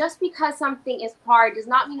that just because something is hard does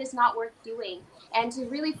not mean it's not worth doing, and to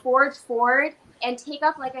really forge forward and take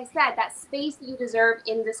up, like I said, that space that you deserve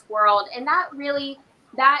in this world. And that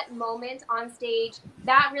moment on stage,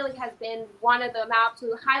 that really has been one of the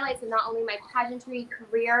absolute highlights of not only my pageantry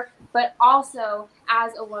career, but also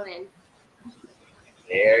as a woman.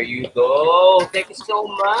 There you go. Thank you so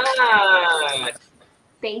much.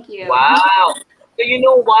 Thank you. Wow. So you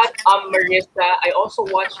know what, Marisa, I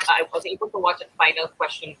was able to watch the final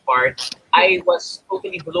question part. I was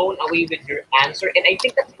totally blown away with your answer, and I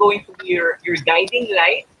think that's going to be your guiding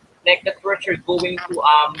light, like that's what you're going to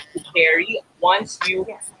carry once you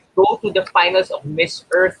go to the finals of Miss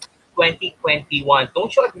Earth 2021.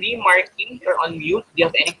 Don't you agree, Marky? You're on mute. Do you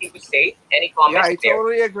have anything to say? Any comments? Yeah, I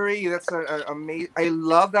totally agree. That's amazing. I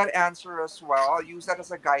love that answer as well. I'll use that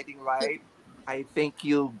as a guiding light. I think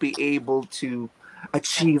you'll be able to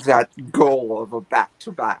achieve that goal of a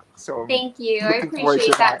back-to-back. So thank you. I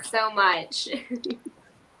appreciate that so much.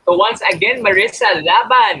 So once again, Marisa,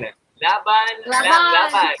 laban.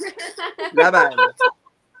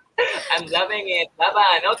 I'm loving it.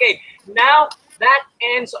 Laban. Okay, now that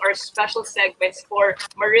ends our special segments for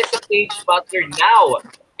Marisa Paige Butler. Now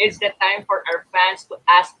is the time for our fans to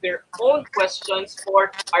ask their own questions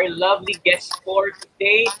for our lovely guests for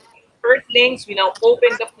today. Earthlings, we now open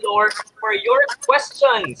the floor for your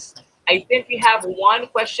questions. I think we have one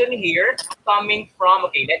question here coming from,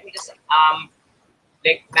 okay, let me just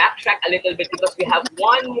backtrack a little bit because we have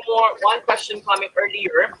one question coming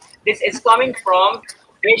earlier. This is coming from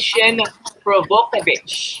Vision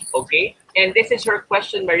Provokovich, okay? And this is her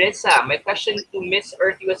question, Marisa. My question to Miss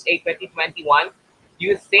Earth USA 2021, do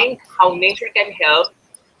you think how nature can help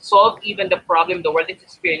solve even the problem the world is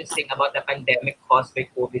experiencing about the pandemic caused by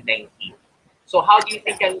COVID-19. So how do you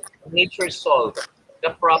think can nature solve the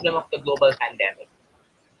problem of the global pandemic?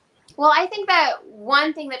 Well, I think that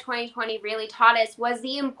one thing that 2020 really taught us was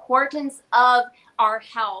the importance of our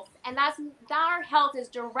health. And that our health is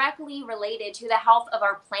directly related to the health of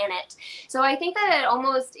our planet. So I think that it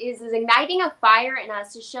almost is igniting a fire in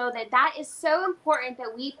us to show that that is so important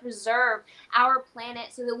that we preserve our planet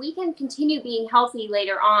so that we can continue being healthy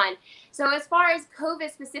later on. So as far as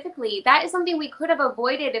COVID specifically, that is something we could have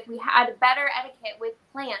avoided if we had better etiquette with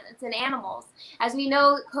plants and animals. As we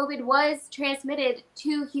know, COVID was transmitted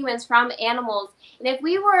to humans from animals. And if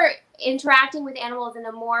we were interacting with animals in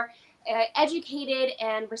a more educated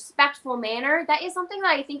and respectful manner, that is something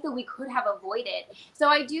that I think that we could have avoided. So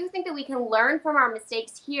I do think that we can learn from our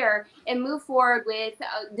mistakes here and move forward with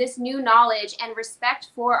this new knowledge and respect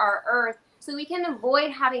for our earth so we can avoid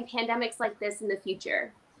having pandemics like this in the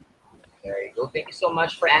future. There you go. Thank you so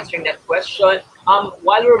much for answering that question.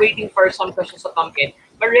 While we're waiting for some questions to come in,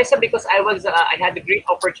 Marisa, because I had the great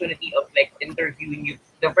opportunity of like interviewing you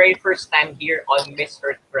the very first time here on Miss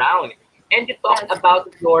Earth Brown. And you talked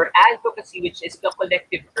about your advocacy, which is the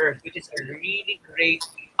collective earth, which is a really great,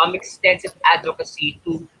 extensive advocacy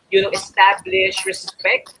to, establish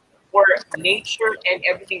respect for nature and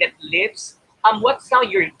everything that lives. What's now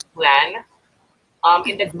your plan,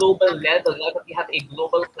 in the global level? Now that you have a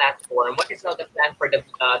global platform, what is now the plan for the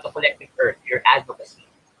collective earth, your advocacy?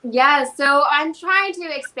 Yeah, so I'm trying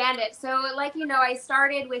to expand it. So like, I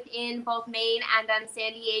started within both Maine and then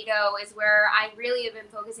San Diego is where I really have been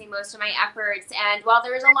focusing most of my efforts. And while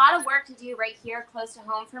there's a lot of work to do right here close to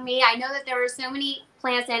home for me, I know that there are so many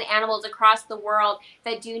plants and animals across the world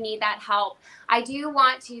that do need that help. I do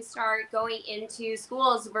want to start going into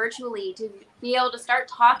schools virtually to be able to start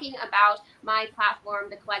talking about my platform,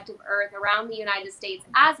 The Collective Earth, around the United States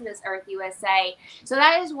as Miss Earth USA. So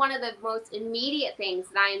that is one of the most immediate things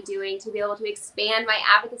that I am doing to be able to expand my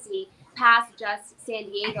advocacy past just San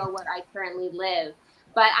Diego, where I currently live.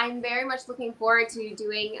 But I'm very much looking forward to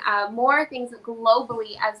doing more things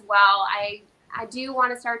globally as well. I do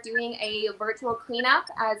want to start doing a virtual cleanup.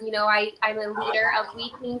 As you know, I'm a leader of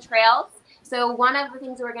We Clean Trails. So one of the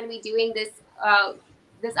things that we're going to be doing this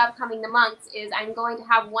upcoming months is I'm going to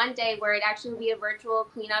have one day where it actually will be a virtual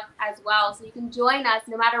cleanup as well. So you can join us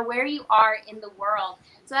no matter where you are in the world.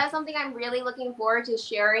 So that's something I'm really looking forward to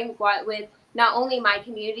sharing with not only my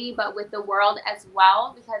community, but with the world as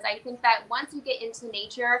well, because I think that once you get into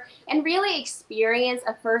nature and really experience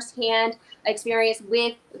a firsthand experience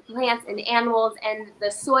with plants and animals and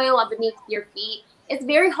the soil beneath your feet, it's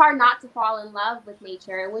very hard not to fall in love with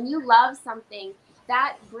nature. And when you love something,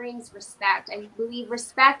 that brings respect. I believe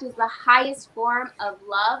respect is the highest form of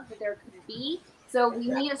love that there could be. So we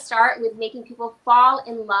need to start with making people fall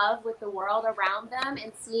in love with the world around them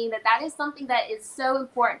and seeing that that is something that is so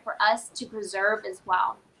important for us to preserve as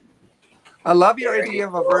well. I love your idea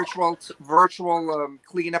of a virtual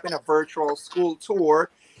cleanup and a virtual school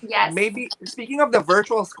tour. Yes. Maybe speaking of the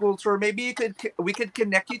virtual school tour, maybe we could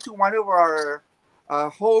connect you to one of our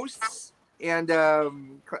hosts and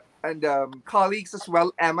colleagues as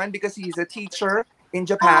well, Eman, because he's a teacher in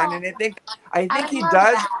Japan, and I think he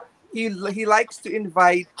does. He likes to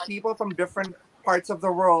invite people from different parts of the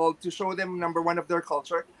world to show them, number one, of their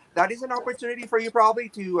culture. That is an opportunity for you probably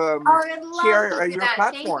to share your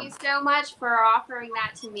platform. Thank you so much for offering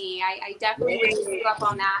that to me. I definitely would take you up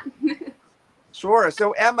on that. Sure.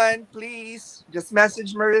 So Eman, please just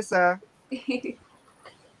message Marisa.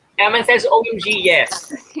 Eman says OMG,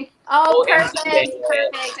 yes. Oh, perfect.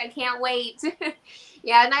 I can't wait.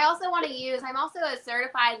 Yeah, and I also want to I'm also a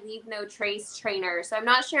certified Leave No Trace trainer. So I'm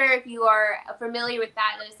not sure if you are familiar with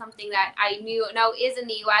that. That is something that I know is in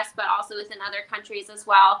the US, but also is in other countries as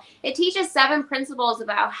well. It teaches 7 principles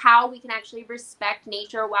about how we can actually respect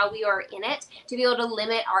nature while we are in it to be able to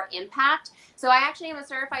limit our impact. So I actually am a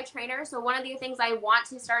certified trainer. So one of the things I want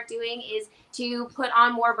to start doing is to put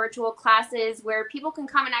on more virtual classes where people can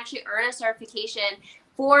come and actually earn a certification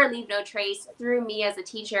for Leave No Trace through me as a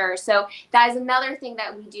teacher. So that is another thing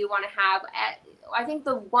that we do want to have. I think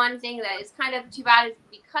the one thing that is kind of too bad is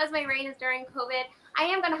because my reign is during COVID, I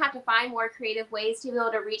am going to have to find more creative ways to be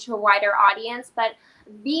able to reach a wider audience. But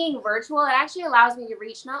being virtual, it actually allows me to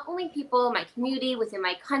reach not only people in my community, within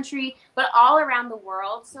my country, but all around the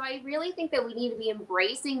world. So I really think that we need to be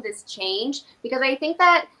embracing this change, because I think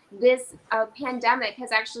that this pandemic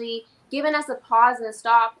has actually given us a pause and a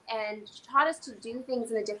stop and taught us to do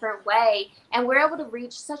things in a different way. And we're able to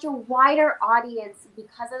reach such a wider audience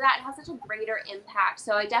because of that. It has such a greater impact.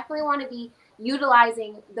 So I definitely want to be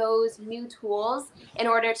utilizing those new tools in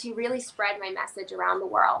order to really spread my message around the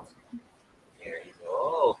world. There you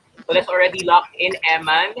go. So that's already locked in,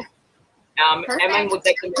 Eman. Eman would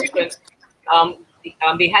like to mention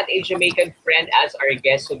they had a Jamaican friend as our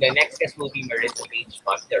guest, so the next guest will be Marisa Paige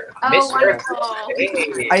Butler. Oh, wonderful.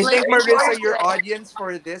 I think, Marisa, your audience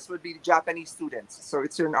for this would be Japanese students, so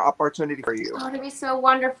it's an opportunity for you. Oh, that'd be so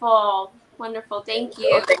wonderful. Wonderful. Thank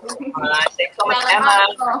you. Thanks so much,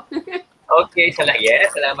 Emma. Okay,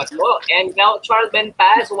 salamat po. And now, Charles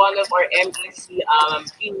Benpaz, one of our MEC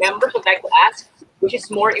team members, would like to ask, which is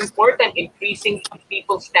more important, increasing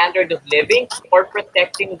people's standard of living or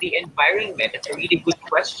protecting the environment? That's a really good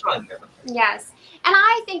question. Yes. And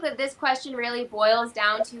I think that this question really boils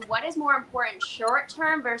down to what is more important, short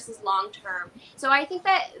term versus long term. So I think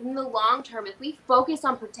that in the long term, if we focus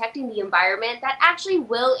on protecting the environment, that actually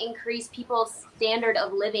will increase people's standard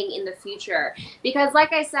of living in the future. Because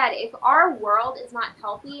like I said, if our world is not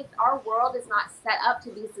healthy, if our world is not set up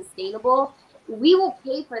to be sustainable, we will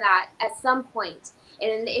pay for that at some point.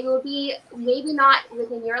 And it will be maybe not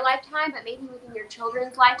within your lifetime, but maybe within your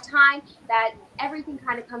children's lifetime, that everything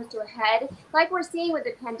kind of comes to a head. Like we're seeing with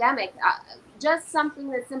the pandemic, just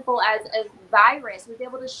something as simple as a virus was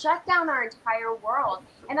able to shut down our entire world.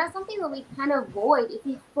 And that's something that we can avoid if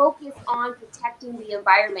we focus on protecting the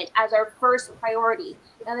environment as our first priority.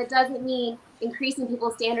 Now, that doesn't mean increasing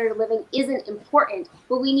people's standard of living isn't important,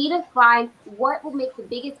 but we need to find what will make the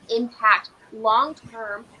biggest impact long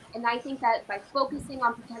term. And I think that by focusing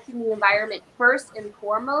on protecting the environment first and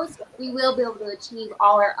foremost, we will be able to achieve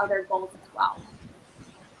all our other goals as well.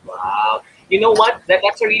 Wow. You know what?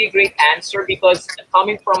 That's a really great answer, because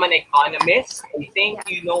coming from an economist, I think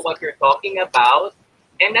you know what you're talking about.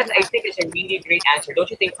 And that, I think, is a really great answer.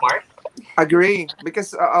 Don't you think, Mark? Agree,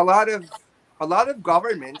 because a lot of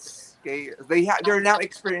governments, okay, they're now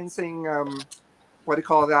experiencing what do you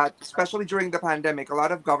call that? Especially during the pandemic, a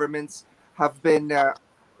lot of governments have been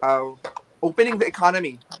opening the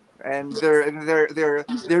economy, and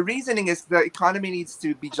their reasoning is the economy needs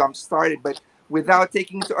to be jump started, but without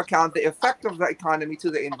taking into account the effect of the economy to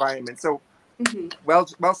the environment. So, well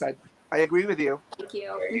said. I agree with you. Thank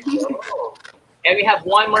you. And we have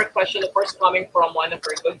one more question, of course, coming from one of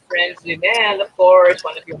our good friends, Lynelle, of course,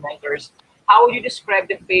 one of your mentors. How would you describe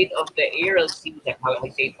the fate of the Aral Sea, like how I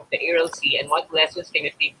say of the Aral Sea, and what lessons can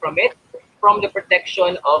you take from it, from the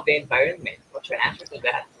protection of the environment? What's your answer to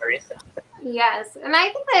that, Marisa? Yes, and I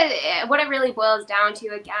think that what it really boils down to,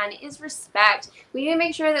 again, is respect. We need to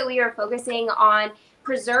make sure that we are focusing on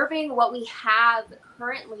preserving what we have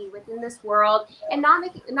currently within this world, and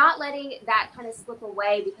not letting that kind of slip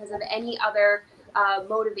away because of any other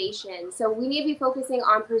motivation. So we need to be focusing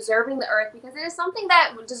on preserving the earth, because it is something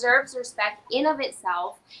that deserves respect in of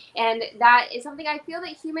itself, and that is something I feel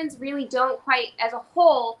that humans really don't quite, as a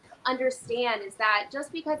whole, understand, is that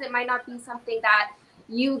just because it might not be something that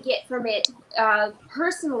you get from it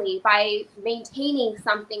personally by maintaining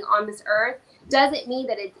something on this earth, doesn't mean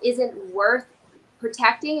that it isn't worth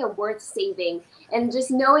protecting and worth saving. And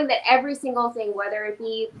just knowing that every single thing, whether it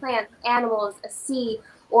be plants, animals, a sea,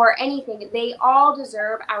 or anything, they all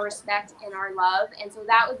deserve our respect and our love. And so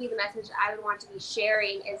that would be the message I would want to be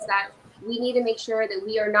sharing, is that we need to make sure that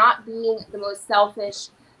we are not being the most selfish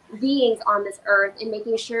beings on this earth, and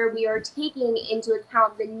making sure we are taking into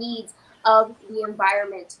account the needs of the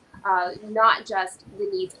environment, not just the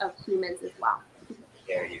needs of humans as well.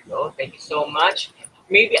 There you go. Thank you so much.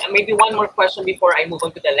 Maybe one more question before I move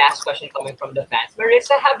on to the last question coming from the fans.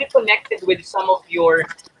 Marisa, have you connected with some of your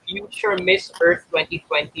future Miss Earth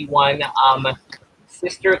 2021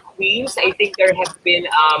 sister queens? I think there have been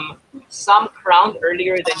some crowned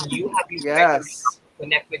earlier than you. Have you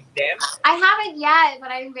connect with them? I haven't yet, but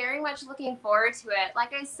I'm very much looking forward to it.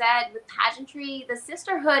 Like I said, with pageantry, the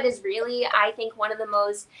sisterhood is really, I think, one of the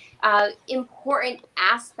most important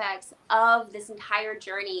aspects of this entire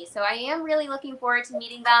journey. So I am really looking forward to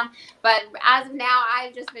meeting them. But as of now,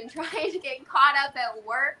 I've just been trying to get caught up at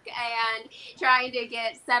work and trying to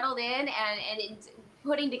get settled in and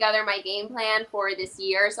putting together my game plan for this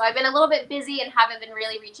year. So I've been a little bit busy and haven't been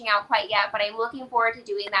really reaching out quite yet, but I'm looking forward to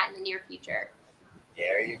doing that in the near future.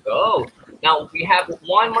 There you go. Now we have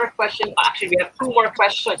one more question. Actually, we have two more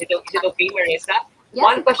questions. Is it okay, Marisa? Yes,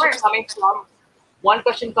 one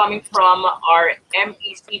question coming from our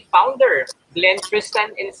MEC founder, Glenn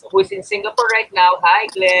Tristan, who is in Singapore right now. Hi,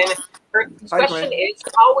 Glenn. Her question is,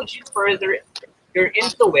 how would you further your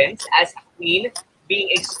influence as a queen, being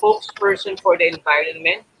a spokesperson for the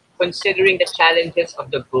environment, considering the challenges of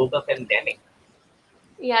the global pandemic?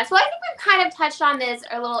 Yeah, so I think we've kind of touched on this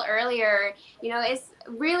a little earlier. You know, it's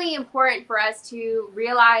really important for us to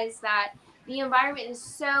realize that the environment is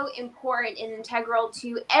so important and integral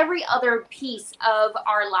to every other piece of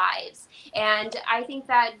our lives. And I think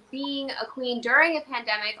that being a queen during a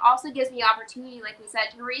pandemic also gives me opportunity, like we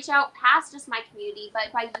said, to reach out past just my community,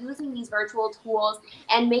 but by using these virtual tools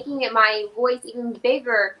and making it my voice even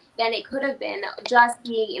bigger than it could have been just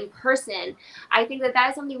being in person. I think that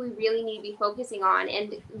is something we really need to be focusing on.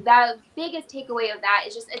 And the biggest takeaway of that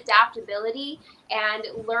is just adaptability and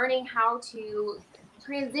learning how to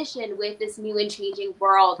transition with this new and changing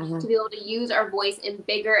world to be able to use our voice in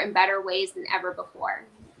bigger and better ways than ever before.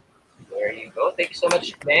 There you go. Thank you so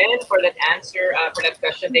much, Ben, for that answer, for that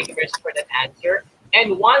question. Thank you very much for that answer.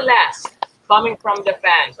 And one last, coming from the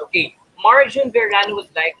fans. Okay, Marjun Verano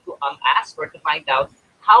would like to ask or to find out,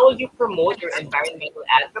 how will you promote your environmental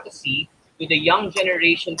advocacy to the young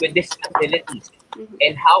generation with disabilities?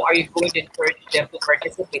 And how are you going to encourage them to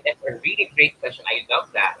participate? That's a really great question. I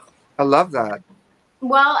love that. I love that.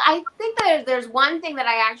 Well, I think that there's one thing that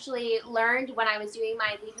I actually learned when I was doing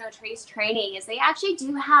my Leave No Trace training is they actually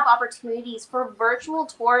do have opportunities for virtual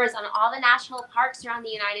tours on all the national parks around the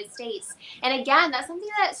United States. And again, that's something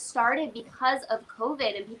that started because of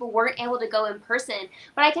COVID and people weren't able to go in person.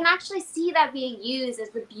 But I can actually see that being used as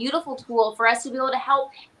the beautiful tool for us to be able to help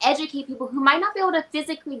educate people who might not be able to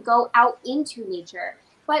physically go out into nature.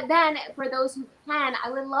 But then for those who can, I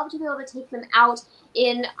would love to be able to take them out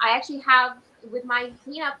I actually have, with my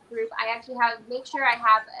cleanup group, I actually make sure I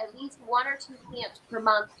have at least 1 or 2 cleanups per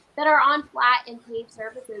month that are on flat and paved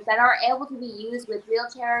surfaces that are able to be used with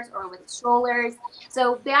wheelchairs or with strollers.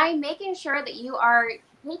 So by making sure that you are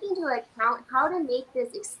taking into account how to make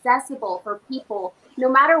this accessible for people, no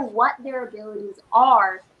matter what their abilities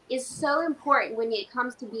are, is so important when it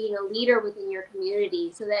comes to being a leader within your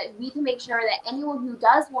community, so that we can make sure that anyone who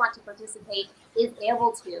does want to participate is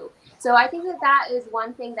able to. So I think that is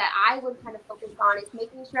one thing that I would kind of focus on, is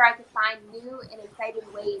making sure I could find new and exciting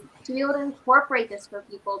ways to be able to incorporate this for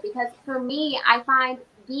people. Because for me, I find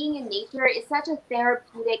being in nature is such a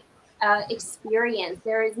therapeutic experience.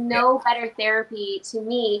 There is no better therapy to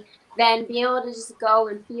me than being able to just go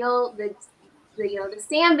and feel the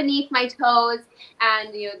sand beneath my toes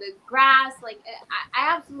and the grass. Like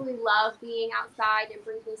I absolutely love being outside and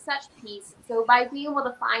brings me such peace. So by being able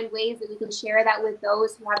to find ways that we can share that with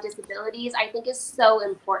those who have disabilities, I think is so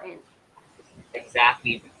important.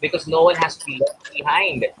 Exactly, because no one has to be left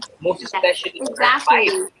behind, most especially exactly.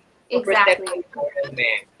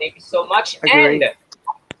 Thank you so much. Agreed. And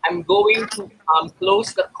I'm going to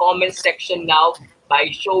close the comment section now by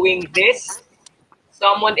showing this.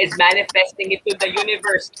 Someone is manifesting it to the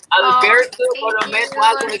universe. Alberto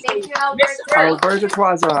Alberto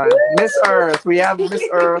Quazon. Miss Earth. We have Miss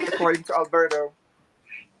Earth according to Alberto.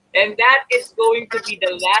 And that is going to be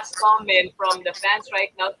the last comment from the fans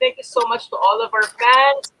right now. Thank you so much to all of our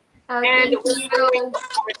fans. And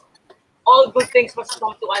all good things must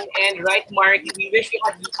come to an end, right, Marky? We wish we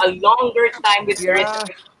had a longer time with Marisa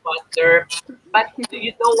Paige Butler. But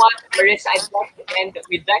you know what, Marisa,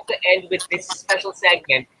 we'd like to end with this special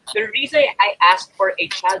segment. The reason I asked for a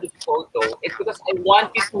childhood photo is because I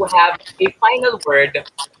want you to have a final word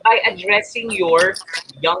by addressing your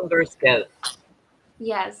younger self.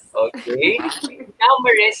 Yes. Okay. Now,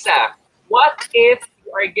 Marisa, what if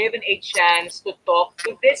you are given a chance to talk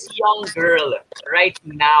to this young girl right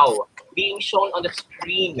now, being shown on the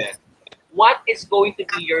screen? What is going to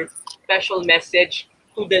be your special message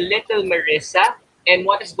to the little Marisa? And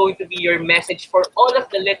what is going to be your message for all of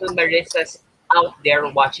the little Marisas out there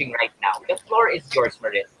watching right now? The floor is yours,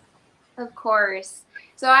 Marisa. Of course.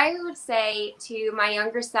 So I would say to my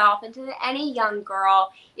younger self and to any young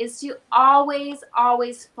girl is to always,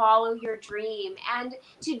 always follow your dream and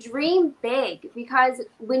to dream big, because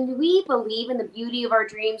when we believe in the beauty of our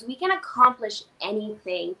dreams, we can accomplish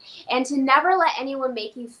anything. And to never let anyone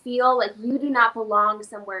make you feel like you do not belong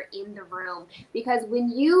somewhere in the room, because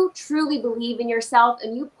when you truly believe in yourself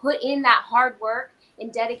and you put in that hard work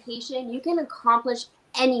and dedication, you can accomplish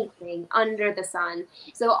anything under the sun.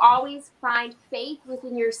 So always find faith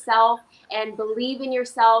within yourself and believe in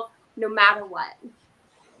yourself no matter what.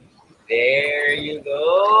 There you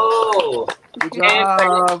go. Good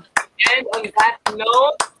job. And on that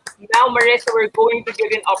note, now, Marisa, we're going to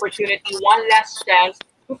give you an opportunity, one last chance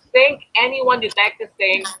to thank anyone you'd like to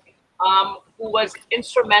thank who was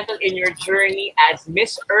instrumental in your journey as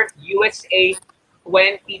Miss Earth USA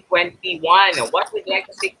 2021. What would you like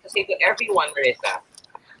to say to everyone, Marisa?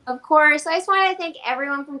 Of course. I just want to thank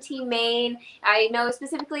everyone from Team Maine. I know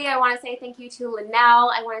specifically I want to say thank you to Linnell.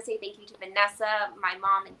 I want to say thank you to Vanessa, my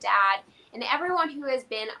mom and dad, and everyone who has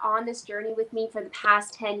been on this journey with me for the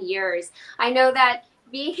past 10 years. I know that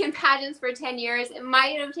being in pageants for 10 years, it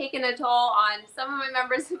might have taken a toll on some of my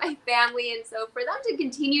members of my family. And so for them to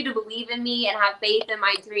continue to believe in me and have faith in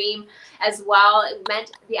my dream as well, it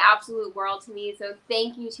meant the absolute world to me. So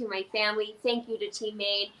thank you to my family. Thank you to Team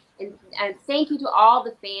Made. And thank you to all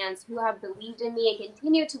the fans who have believed in me and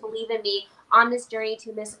continue to believe in me on this journey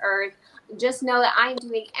to Miss Earth. Just know that I'm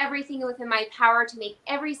doing everything within my power to make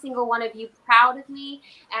every single one of you proud of me.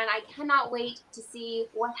 And I cannot wait to see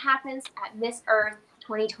what happens at Miss Earth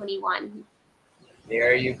 2021.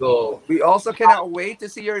 There you go. We also cannot wait to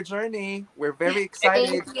see your journey. We're very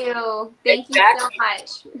excited. Thank you. Thank you so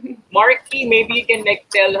much. Marky, maybe you can like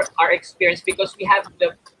tell our experience, because we have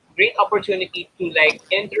the great opportunity to like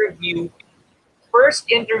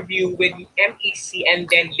first interview with MEC, and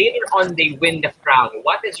then later on they win the crown.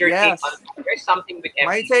 What is your take on that? There's something with MEC.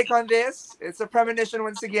 My take on this, it's a premonition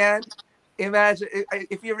once again. Imagine,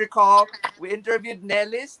 if you recall, we interviewed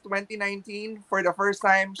Nellis 2019 for the first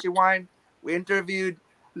time. She won. We interviewed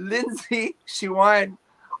Lindsay. She won.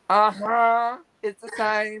 It's a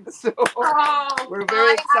sign. So we're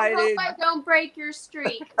very excited. I hope I don't break your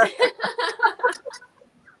streak.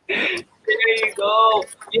 There you go.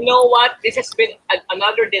 You know what? This has been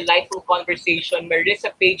another delightful conversation.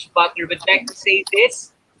 Marisa Paige Butler would like to say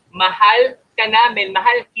this. Mahal ka namin.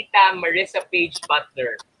 Mahal kita, Marisa Paige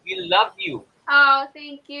Butler. We love you. Oh,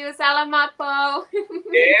 thank you. Salamat po.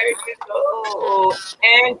 There you go.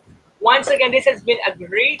 And once again, this has been a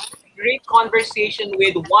great conversation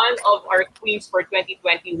with one of our queens for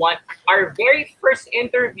 2021. Our very first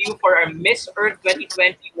interview for our Miss Earth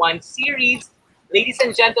 2021 series. Ladies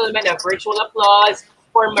and gentlemen, a virtual applause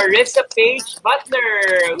for Marisa Paige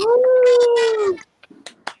Butler. Woo!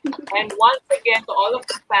 And once again, to all of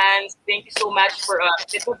the fans, thank you so much for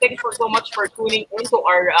tuning into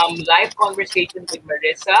our live conversation with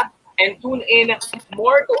Marisa. And tune in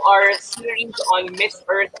more to our series on Miss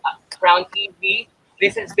Earth Crown TV.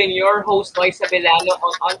 This has been your host, Noisa Belano,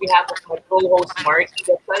 on behalf of my co-host, Marky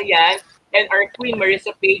Dasalian, and our queen,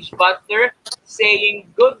 Marisa Paige Butler,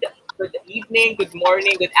 saying good evening, good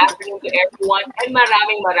morning, good afternoon to everyone, and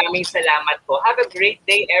maraming salamat po. Have a great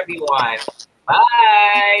day, everyone.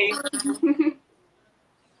 Bye!